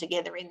come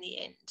together in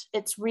the end.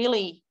 It's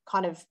really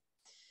kind of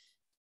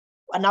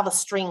another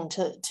string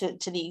to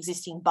the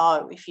existing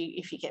bow, if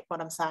you get what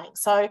I'm saying.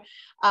 So,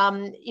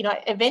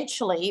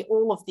 eventually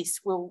all of this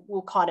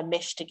will kind of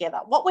mesh together.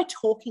 What we're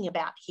talking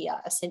about here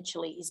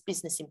essentially is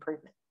business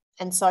improvement.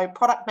 And so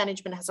product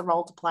management has a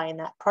role to play in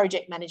that.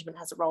 Project management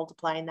has a role to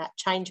play in that.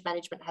 Change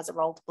management has a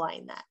role to play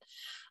in that.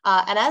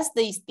 And as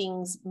these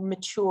things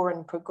mature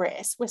and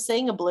progress, we're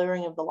seeing a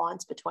blurring of the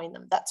lines between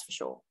them, that's for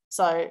sure.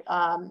 So,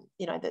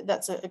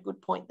 that's a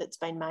good point that's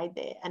been made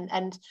there.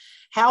 And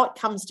how it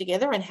comes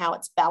together and how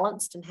it's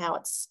balanced and how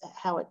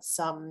it's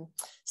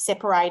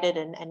separated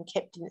and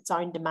kept in its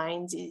own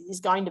domains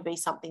is going to be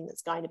something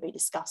that's going to be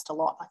discussed a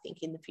lot, I think,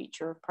 in the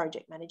future of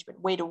project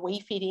management. Where do we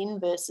fit in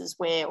versus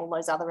where all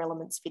those other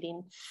elements fit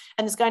in?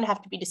 And there's going to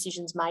have to be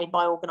decisions made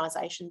by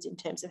organisations in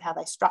terms of how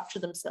they structure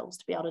themselves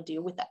to be able to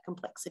deal with that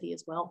complexity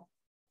as well.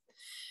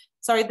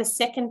 So the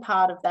second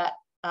part of that,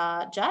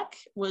 Jack,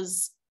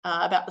 was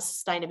about the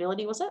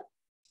sustainability, was it?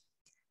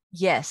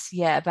 Yes,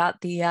 yeah, about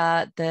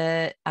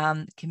the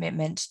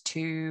commitment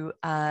to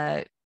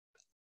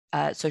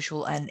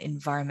social and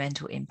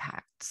environmental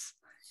impacts.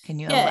 Can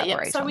you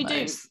elaborate on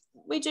those?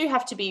 We do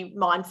have to be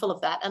mindful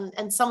of that,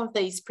 and some of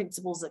these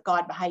principles that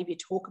guide behaviour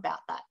talk about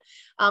that,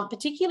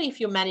 particularly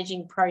if you're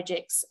managing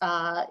projects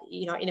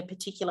in a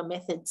particular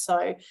method.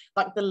 So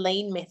like the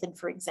lean method,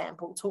 for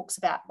example, talks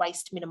about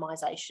waste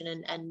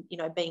minimisation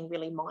and being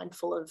really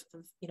mindful of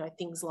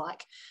things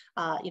like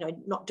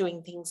not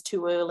doing things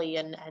too early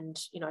and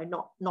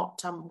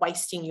not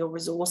wasting your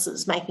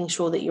resources, making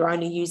sure that you're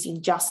only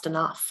using just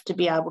enough to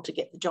be able to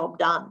get the job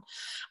done.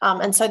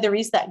 And so there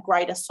is that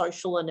greater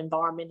social and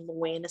environmental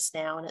awareness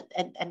now,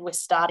 and we're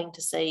starting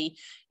to see,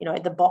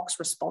 the box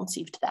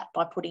responsive to that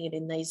by putting it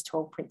in these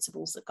 12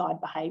 principles that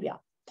guide behaviour.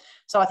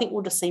 So I think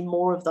we'll just see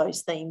more of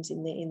those themes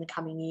in the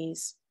coming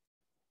years.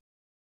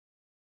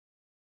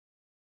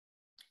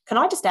 Can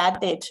I just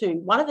add there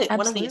too? One of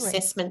the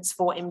assessments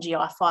for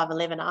MGI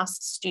 511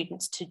 asks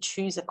students to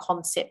choose a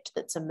concept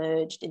that's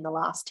emerged in the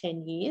last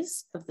 10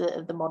 years of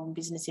the modern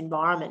business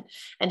environment,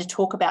 and to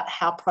talk about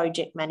how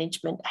project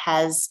management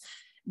has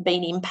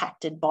been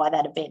impacted by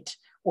that event.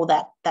 or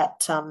that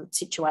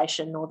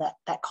situation or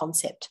that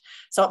concept.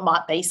 So it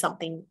might be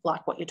something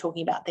like what you're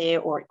talking about there,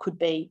 or it could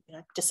be, you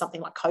know, just something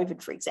like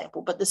COVID, for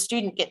example. But the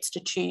student gets to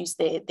choose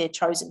their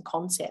chosen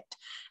concept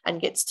and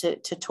gets to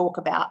talk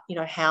about, you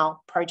know,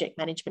 how project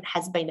management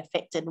has been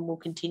affected and will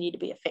continue to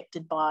be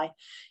affected by,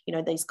 you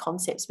know, these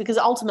concepts. Because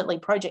ultimately,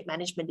 project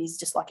management is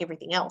just like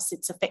everything else;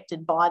 it's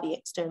affected by the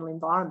external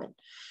environment.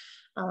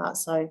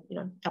 So, you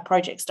know, our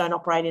projects don't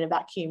operate in a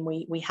vacuum.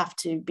 We have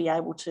to be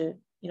able to,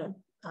 you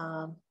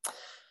know,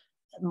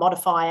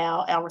 modify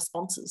our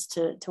responses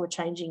to a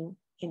changing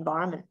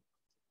environment.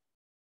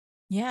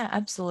 Yeah,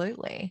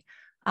 absolutely.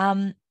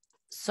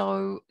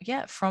 So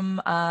yeah,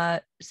 from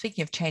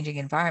speaking of changing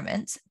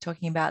environments,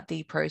 talking about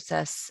the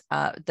process,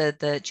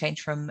 the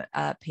change from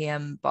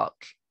PMBOK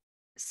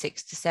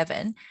 6 to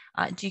 7,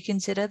 do you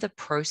consider the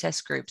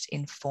process groups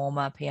in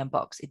former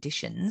PMBOK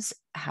editions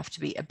have to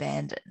be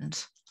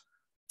abandoned?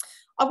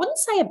 I wouldn't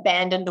say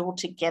abandoned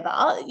altogether.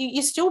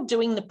 You're still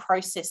doing the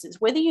processes,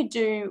 whether you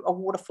do a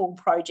waterfall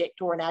project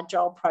or an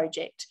agile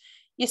project.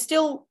 You're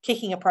still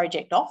kicking a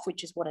project off,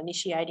 which is what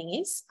initiating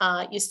is.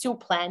 You're still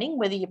planning,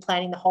 whether you're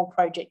planning the whole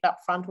project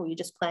up front or you're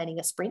just planning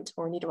a sprint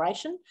or an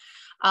iteration.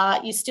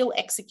 You're still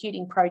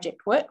executing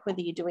project work,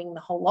 whether you're doing the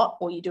whole lot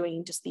or you're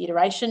doing just the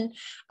iteration,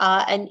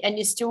 and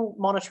you're still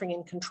monitoring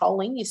and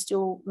controlling. You're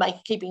still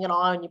keeping an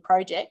eye on your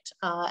project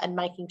and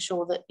making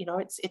sure that, you know,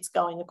 it's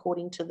going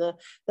according to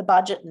the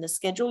budget and the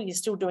schedule. You're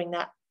still doing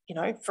that, you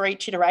know, for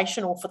each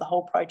iteration or for the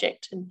whole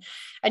project, and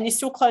you're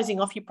still closing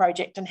off your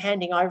project and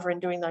handing over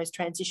and doing those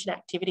transition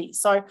activities.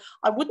 So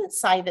I wouldn't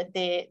say that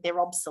they're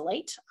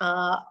obsolete.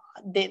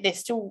 They're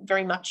still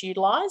very much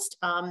utilised,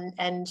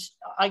 and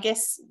I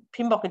guess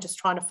PMBOK are just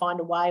trying to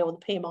find a way, or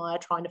the PMI are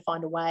trying to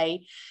find a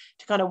way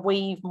to kind of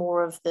weave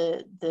more of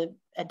the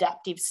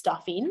adaptive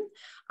stuff in,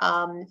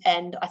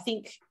 and I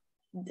think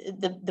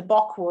the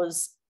BOK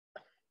was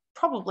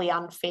probably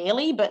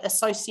unfairly, but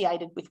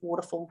associated with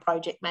waterfall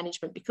project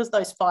management, because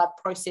those 5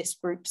 process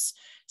groups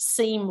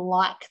seem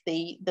like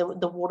the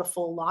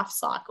waterfall life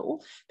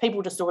cycle.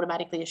 People just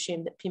automatically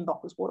assume that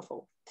PMBOK was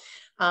waterfall.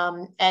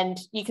 And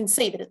you can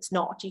see that it's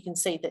not. You can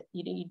see that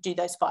you do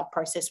those 5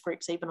 process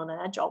groups even on an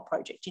agile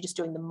project. You're just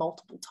doing them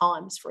multiple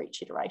times for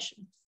each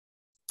iteration.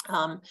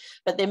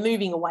 But they're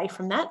moving away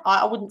from that.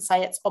 I wouldn't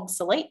say it's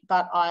obsolete,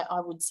 but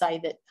I would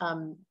say that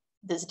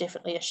there's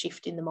definitely a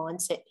shift in the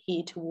mindset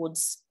here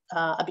towards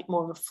a bit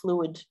more of a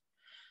fluid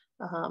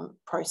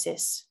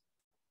process.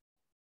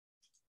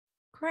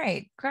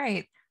 Great.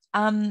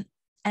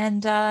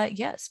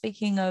 Yeah,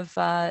 speaking of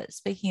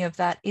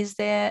that, is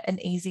there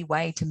an easy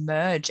way to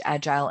merge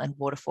agile and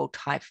waterfall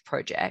type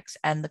projects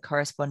and the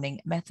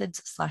corresponding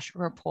methods /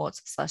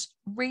 reports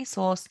 /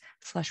 resource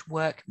 /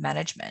 work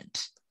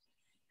management?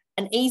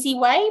 An easy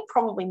way?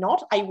 Probably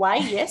not. A way,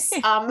 yes.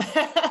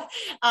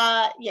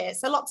 Yeah,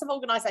 so lots of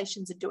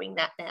organisations are doing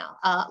that now.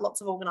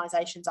 Lots of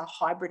organisations are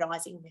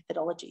hybridising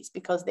methodologies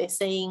because they're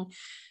seeing,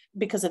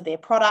 because of their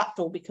product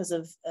or because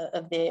of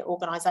their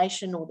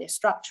organisation or their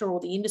structure or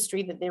the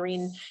industry that they're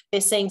in,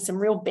 they're seeing some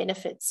real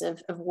benefits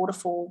of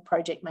waterfall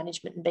project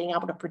management and being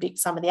able to predict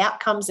some of the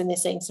outcomes, and they're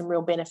seeing some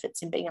real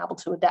benefits in being able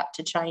to adapt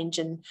to change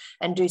and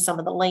do some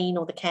of the lean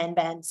or the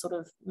Kanban sort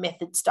of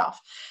method stuff.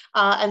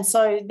 And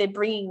so they're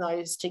bringing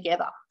those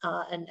together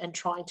and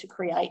trying to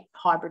create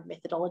hybrid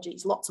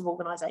methodologies. Lots of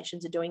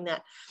organisations are doing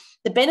that.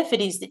 The benefit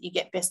is that you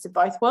get best of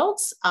both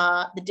worlds.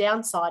 The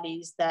downside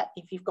is that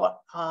if you've got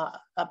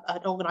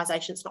an organisation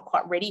that's not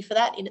quite ready for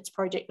that in its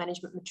project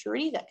management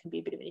maturity, that can be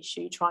a bit of an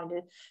issue trying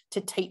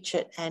to teach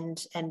it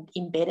and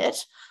embed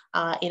it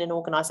in an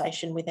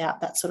organisation without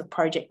that sort of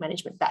project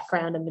management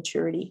background and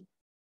maturity.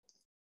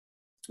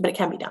 But it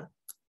can be done.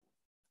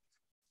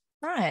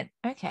 Right.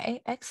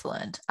 Okay.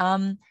 Excellent.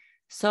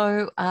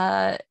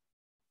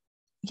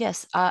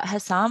 Yes,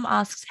 Hassam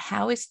asks,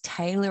 how is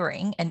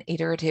tailoring an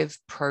iterative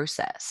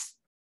process?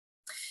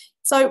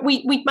 So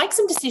we make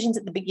some decisions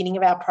at the beginning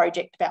of our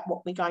project about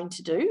what we're going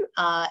to do,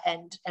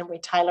 and we're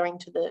tailoring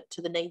to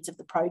the needs of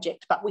the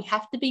project. But we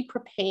have to be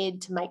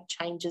prepared to make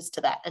changes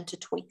to that and to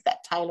tweak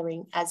that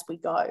tailoring as we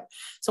go.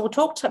 So we'll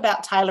talk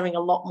about tailoring a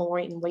lot more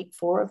in week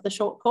 4 of the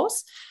short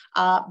course.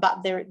 But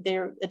there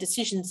are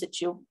decisions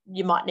that you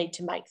might need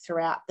to make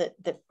throughout that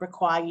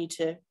require you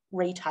to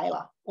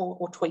retailor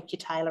or tweak your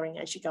tailoring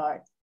as you go.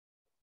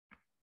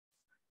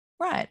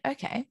 Right.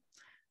 Okay.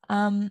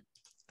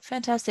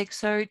 Fantastic.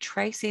 So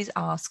Tracy's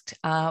asked,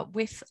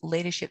 with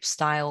leadership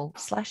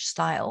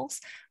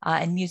styles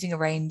and using a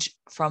range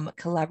from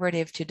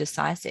collaborative to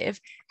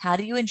decisive, how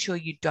do you ensure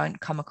you don't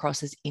come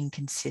across as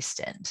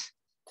inconsistent?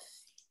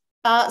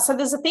 So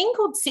there's a thing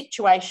called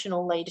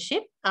situational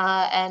leadership,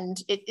 and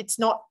it's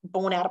not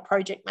born out of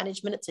project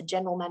management. It's a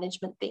general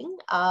management thing.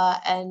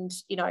 And,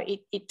 you know,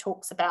 it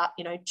talks about,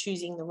 you know,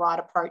 choosing the right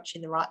approach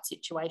in the right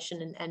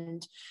situation.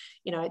 And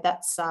you know,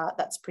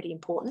 that's pretty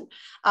important.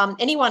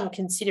 Anyone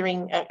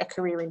considering a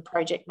career in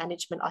project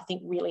management, I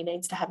think really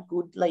needs to have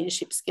good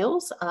leadership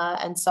skills.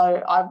 And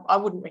so I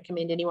wouldn't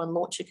recommend anyone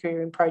launch a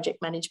career in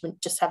project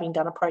management just having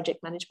done a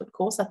project management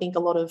course. I think a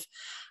lot of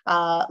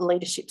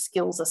leadership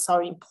skills are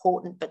so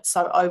important, but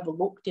so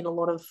overlooked in a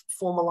lot of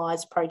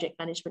formalized project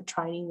management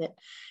training that,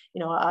 you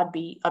know, I'd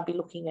be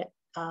looking at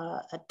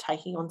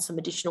taking on some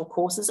additional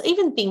courses,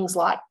 even things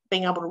like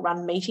being able to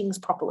run meetings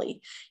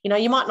properly. You know,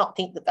 you might not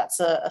think that that's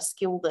a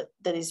skill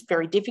that is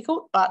very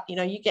difficult, but, you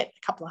know, you get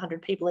a couple of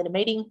hundred people in a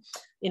meeting,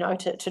 you know,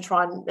 to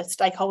try and a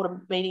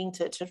stakeholder meeting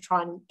to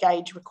try and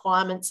gauge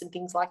requirements and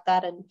things like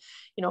that. And,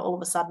 you know, all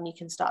of a sudden you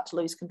can start to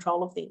lose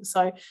control of things.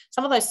 So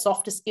some of those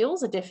softer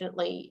skills are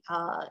definitely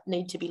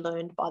need to be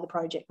learned by the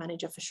project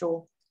manager for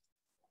sure.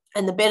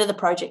 And the better the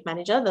project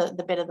manager,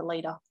 the better the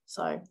leader.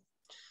 So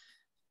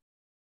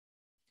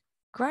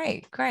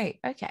Great.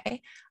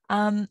 Okay.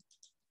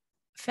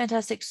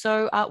 Fantastic.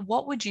 So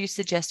what would you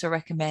suggest or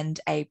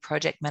recommend a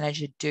project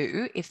manager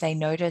do if they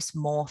notice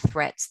more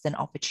threats than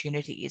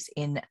opportunities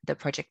in the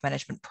project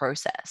management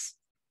process?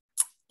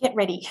 Get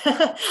ready.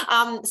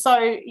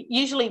 So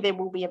usually there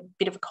will be a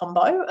bit of a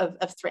combo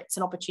of threats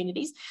and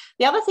opportunities.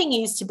 The other thing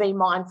is to be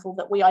mindful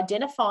that we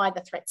identify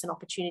the threats and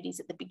opportunities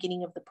at the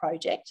beginning of the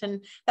project.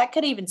 And that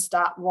could even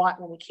start right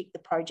when we kick the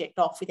project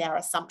off with our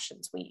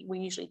assumptions. We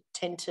usually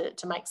tend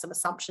to make some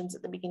assumptions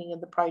at the beginning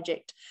of the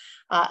project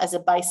as a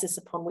basis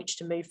upon which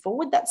to move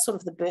forward. That's sort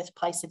of the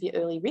birthplace of your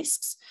early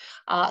risks.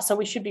 So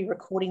we should be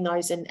recording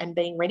those and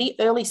being ready.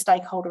 Early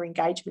stakeholder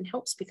engagement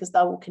helps because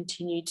they will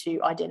continue to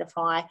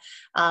identify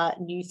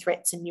new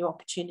threats and new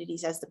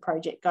opportunities as the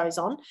project goes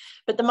on.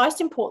 But the most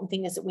important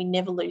thing is that we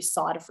never lose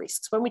sight of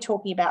risks. When we're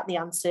talking about the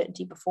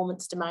uncertainty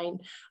performance domain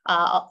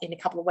in a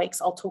couple of weeks,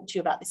 I'll talk to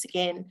you about this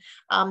again.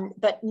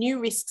 But new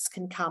risks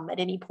can come at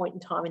any point in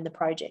time in the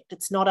project.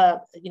 It's not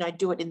a, you know,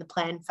 do it in the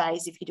plan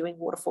phase if you're doing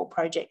waterfall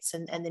projects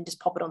and then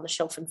just pop it on the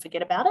shelf and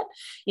forget about it.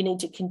 You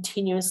need to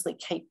continuously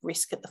keep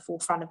risk at the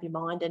forefront of your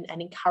mind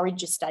and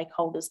encourage your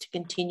stakeholders to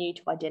continue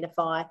to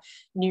identify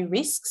new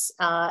risks.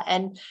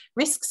 And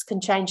risks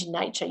can change in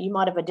nature. You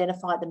might have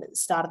identified them at the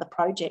start of the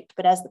project,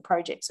 but as the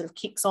project sort of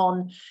kicks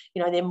on,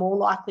 you know, they're more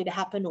likely to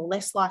happen or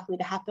less likely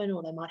to happen,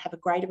 or they might have a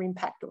greater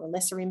impact or a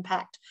lesser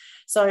impact.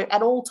 So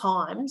at all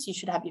times, you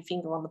should have your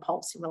finger on the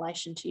pulse in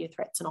relation to your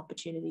threats and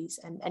opportunities,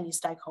 and your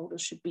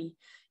stakeholders should be,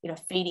 you know,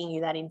 feeding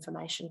you that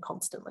information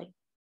constantly.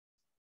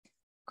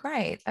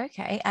 Great.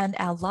 Okay. And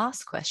our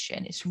last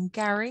question is from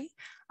Gary,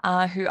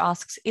 who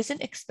asks,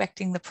 isn't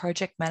expecting the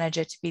project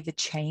manager to be the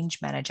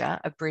change manager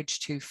a bridge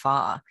too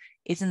far?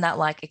 Isn't that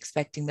like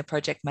expecting the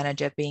project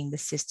manager being the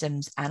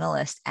systems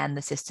analyst and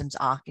the systems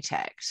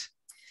architect?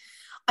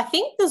 I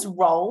think there's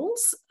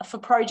roles for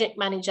project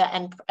manager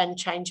and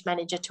change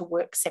manager to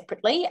work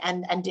separately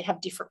and to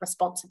have different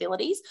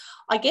responsibilities.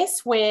 I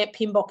guess where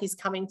PMBOK is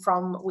coming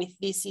from with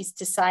this is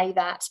to say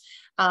that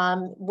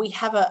we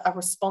have a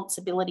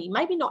responsibility,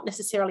 maybe not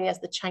necessarily as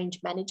the change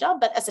manager,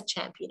 but as a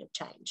champion of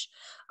change,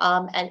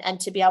 and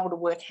to be able to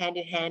work hand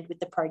in hand with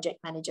the project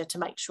manager to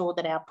make sure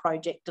that our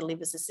project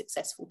delivers a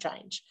successful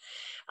change.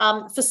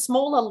 For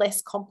smaller,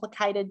 less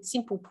complicated,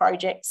 simple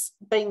projects,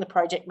 being the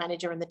project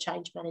manager and the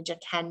change manager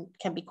can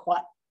be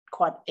quite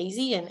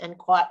easy and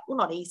quite, well,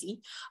 not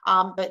easy,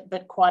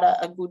 but quite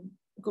a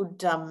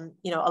good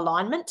you know,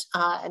 alignment,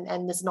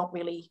 and there's not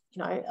really,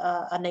 you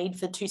know, a need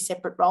for two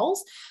separate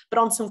roles. But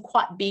on some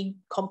quite big,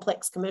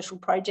 complex commercial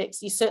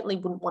projects, you certainly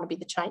wouldn't want to be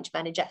the change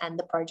manager and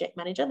the project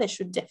manager. There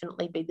should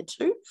definitely be the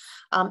two,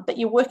 but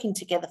you're working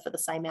together for the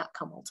same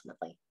outcome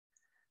ultimately.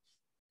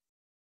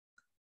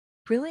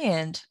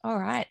 Brilliant. All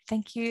right.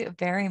 Thank you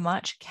very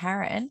much,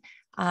 Karen.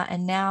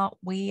 And now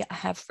we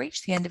have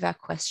reached the end of our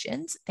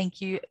questions.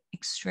 Thank you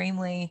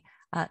extremely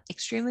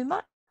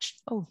much.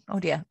 Oh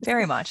dear,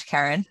 very much,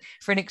 Karen,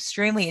 for an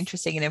extremely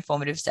interesting and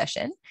informative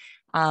session.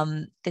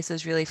 This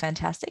was really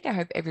fantastic. I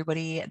hope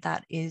everybody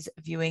that is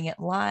viewing it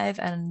live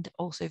and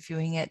also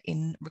viewing it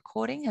in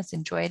recording has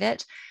enjoyed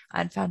it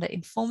and found it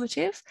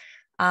informative.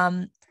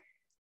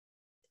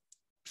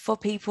 For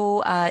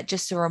people,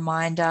 just a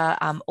reminder,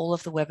 all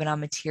of the webinar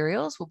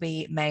materials will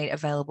be made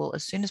available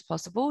as soon as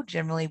possible,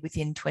 generally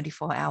within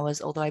 24 hours,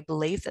 although I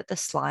believe that the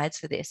slides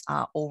for this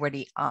are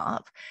already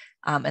up,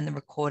 and the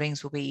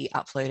recordings will be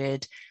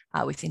uploaded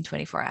within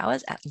 24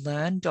 hours at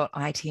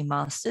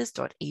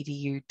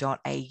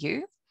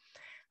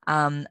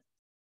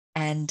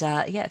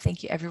learn.itmasters.edu.au. Yeah,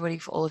 thank you everybody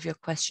for all of your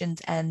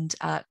questions and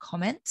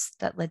comments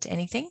that led to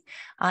anything.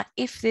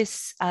 If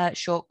this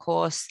short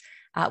course,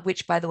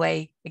 which, by the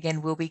way,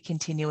 again, will be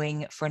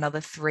continuing for another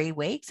 3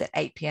 weeks at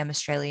 8 p.m.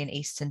 Australian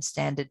Eastern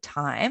Standard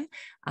Time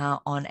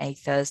on a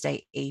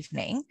Thursday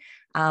evening.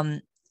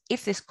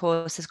 If this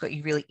course has got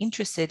you really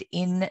interested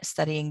in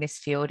studying this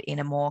field in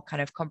a more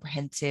kind of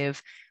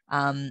comprehensive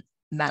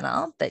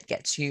manner that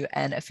gets you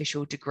an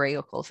official degree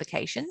or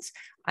qualifications,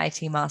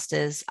 IT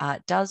Masters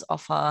does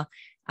offer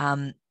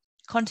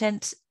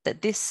content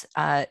that this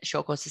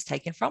short course is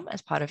taken from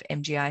as part of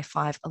MGI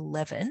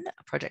 511,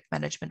 Project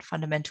Management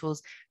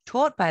Fundamentals,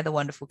 taught by the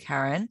wonderful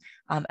Karen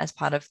as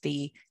part of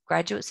the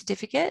graduate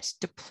certificate,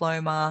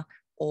 diploma,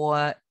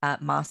 or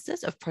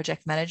Masters of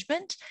Project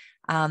Management.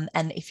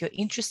 And if you're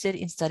interested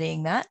in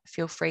studying that,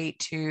 feel free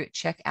to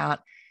check out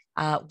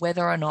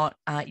whether or not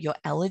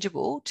you're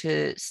eligible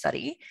to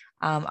study.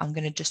 I'm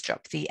going to just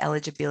drop the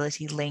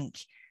eligibility link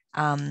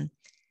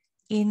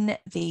in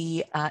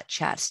the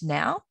chat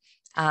now.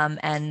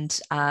 And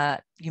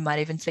you might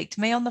even speak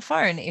to me on the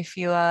phone if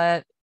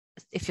you're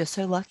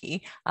so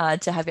lucky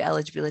to have your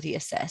eligibility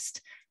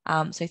assessed.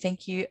 So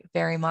thank you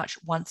very much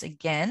once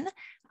again.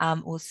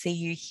 We'll see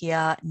you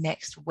here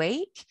next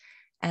week.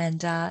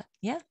 And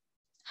yeah,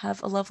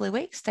 have a lovely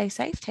week. Stay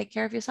safe, take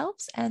care of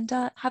yourselves, and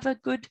have a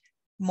good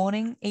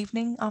morning,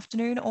 evening,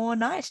 afternoon, or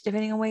night,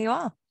 depending on where you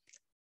are.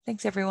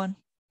 Thanks, everyone.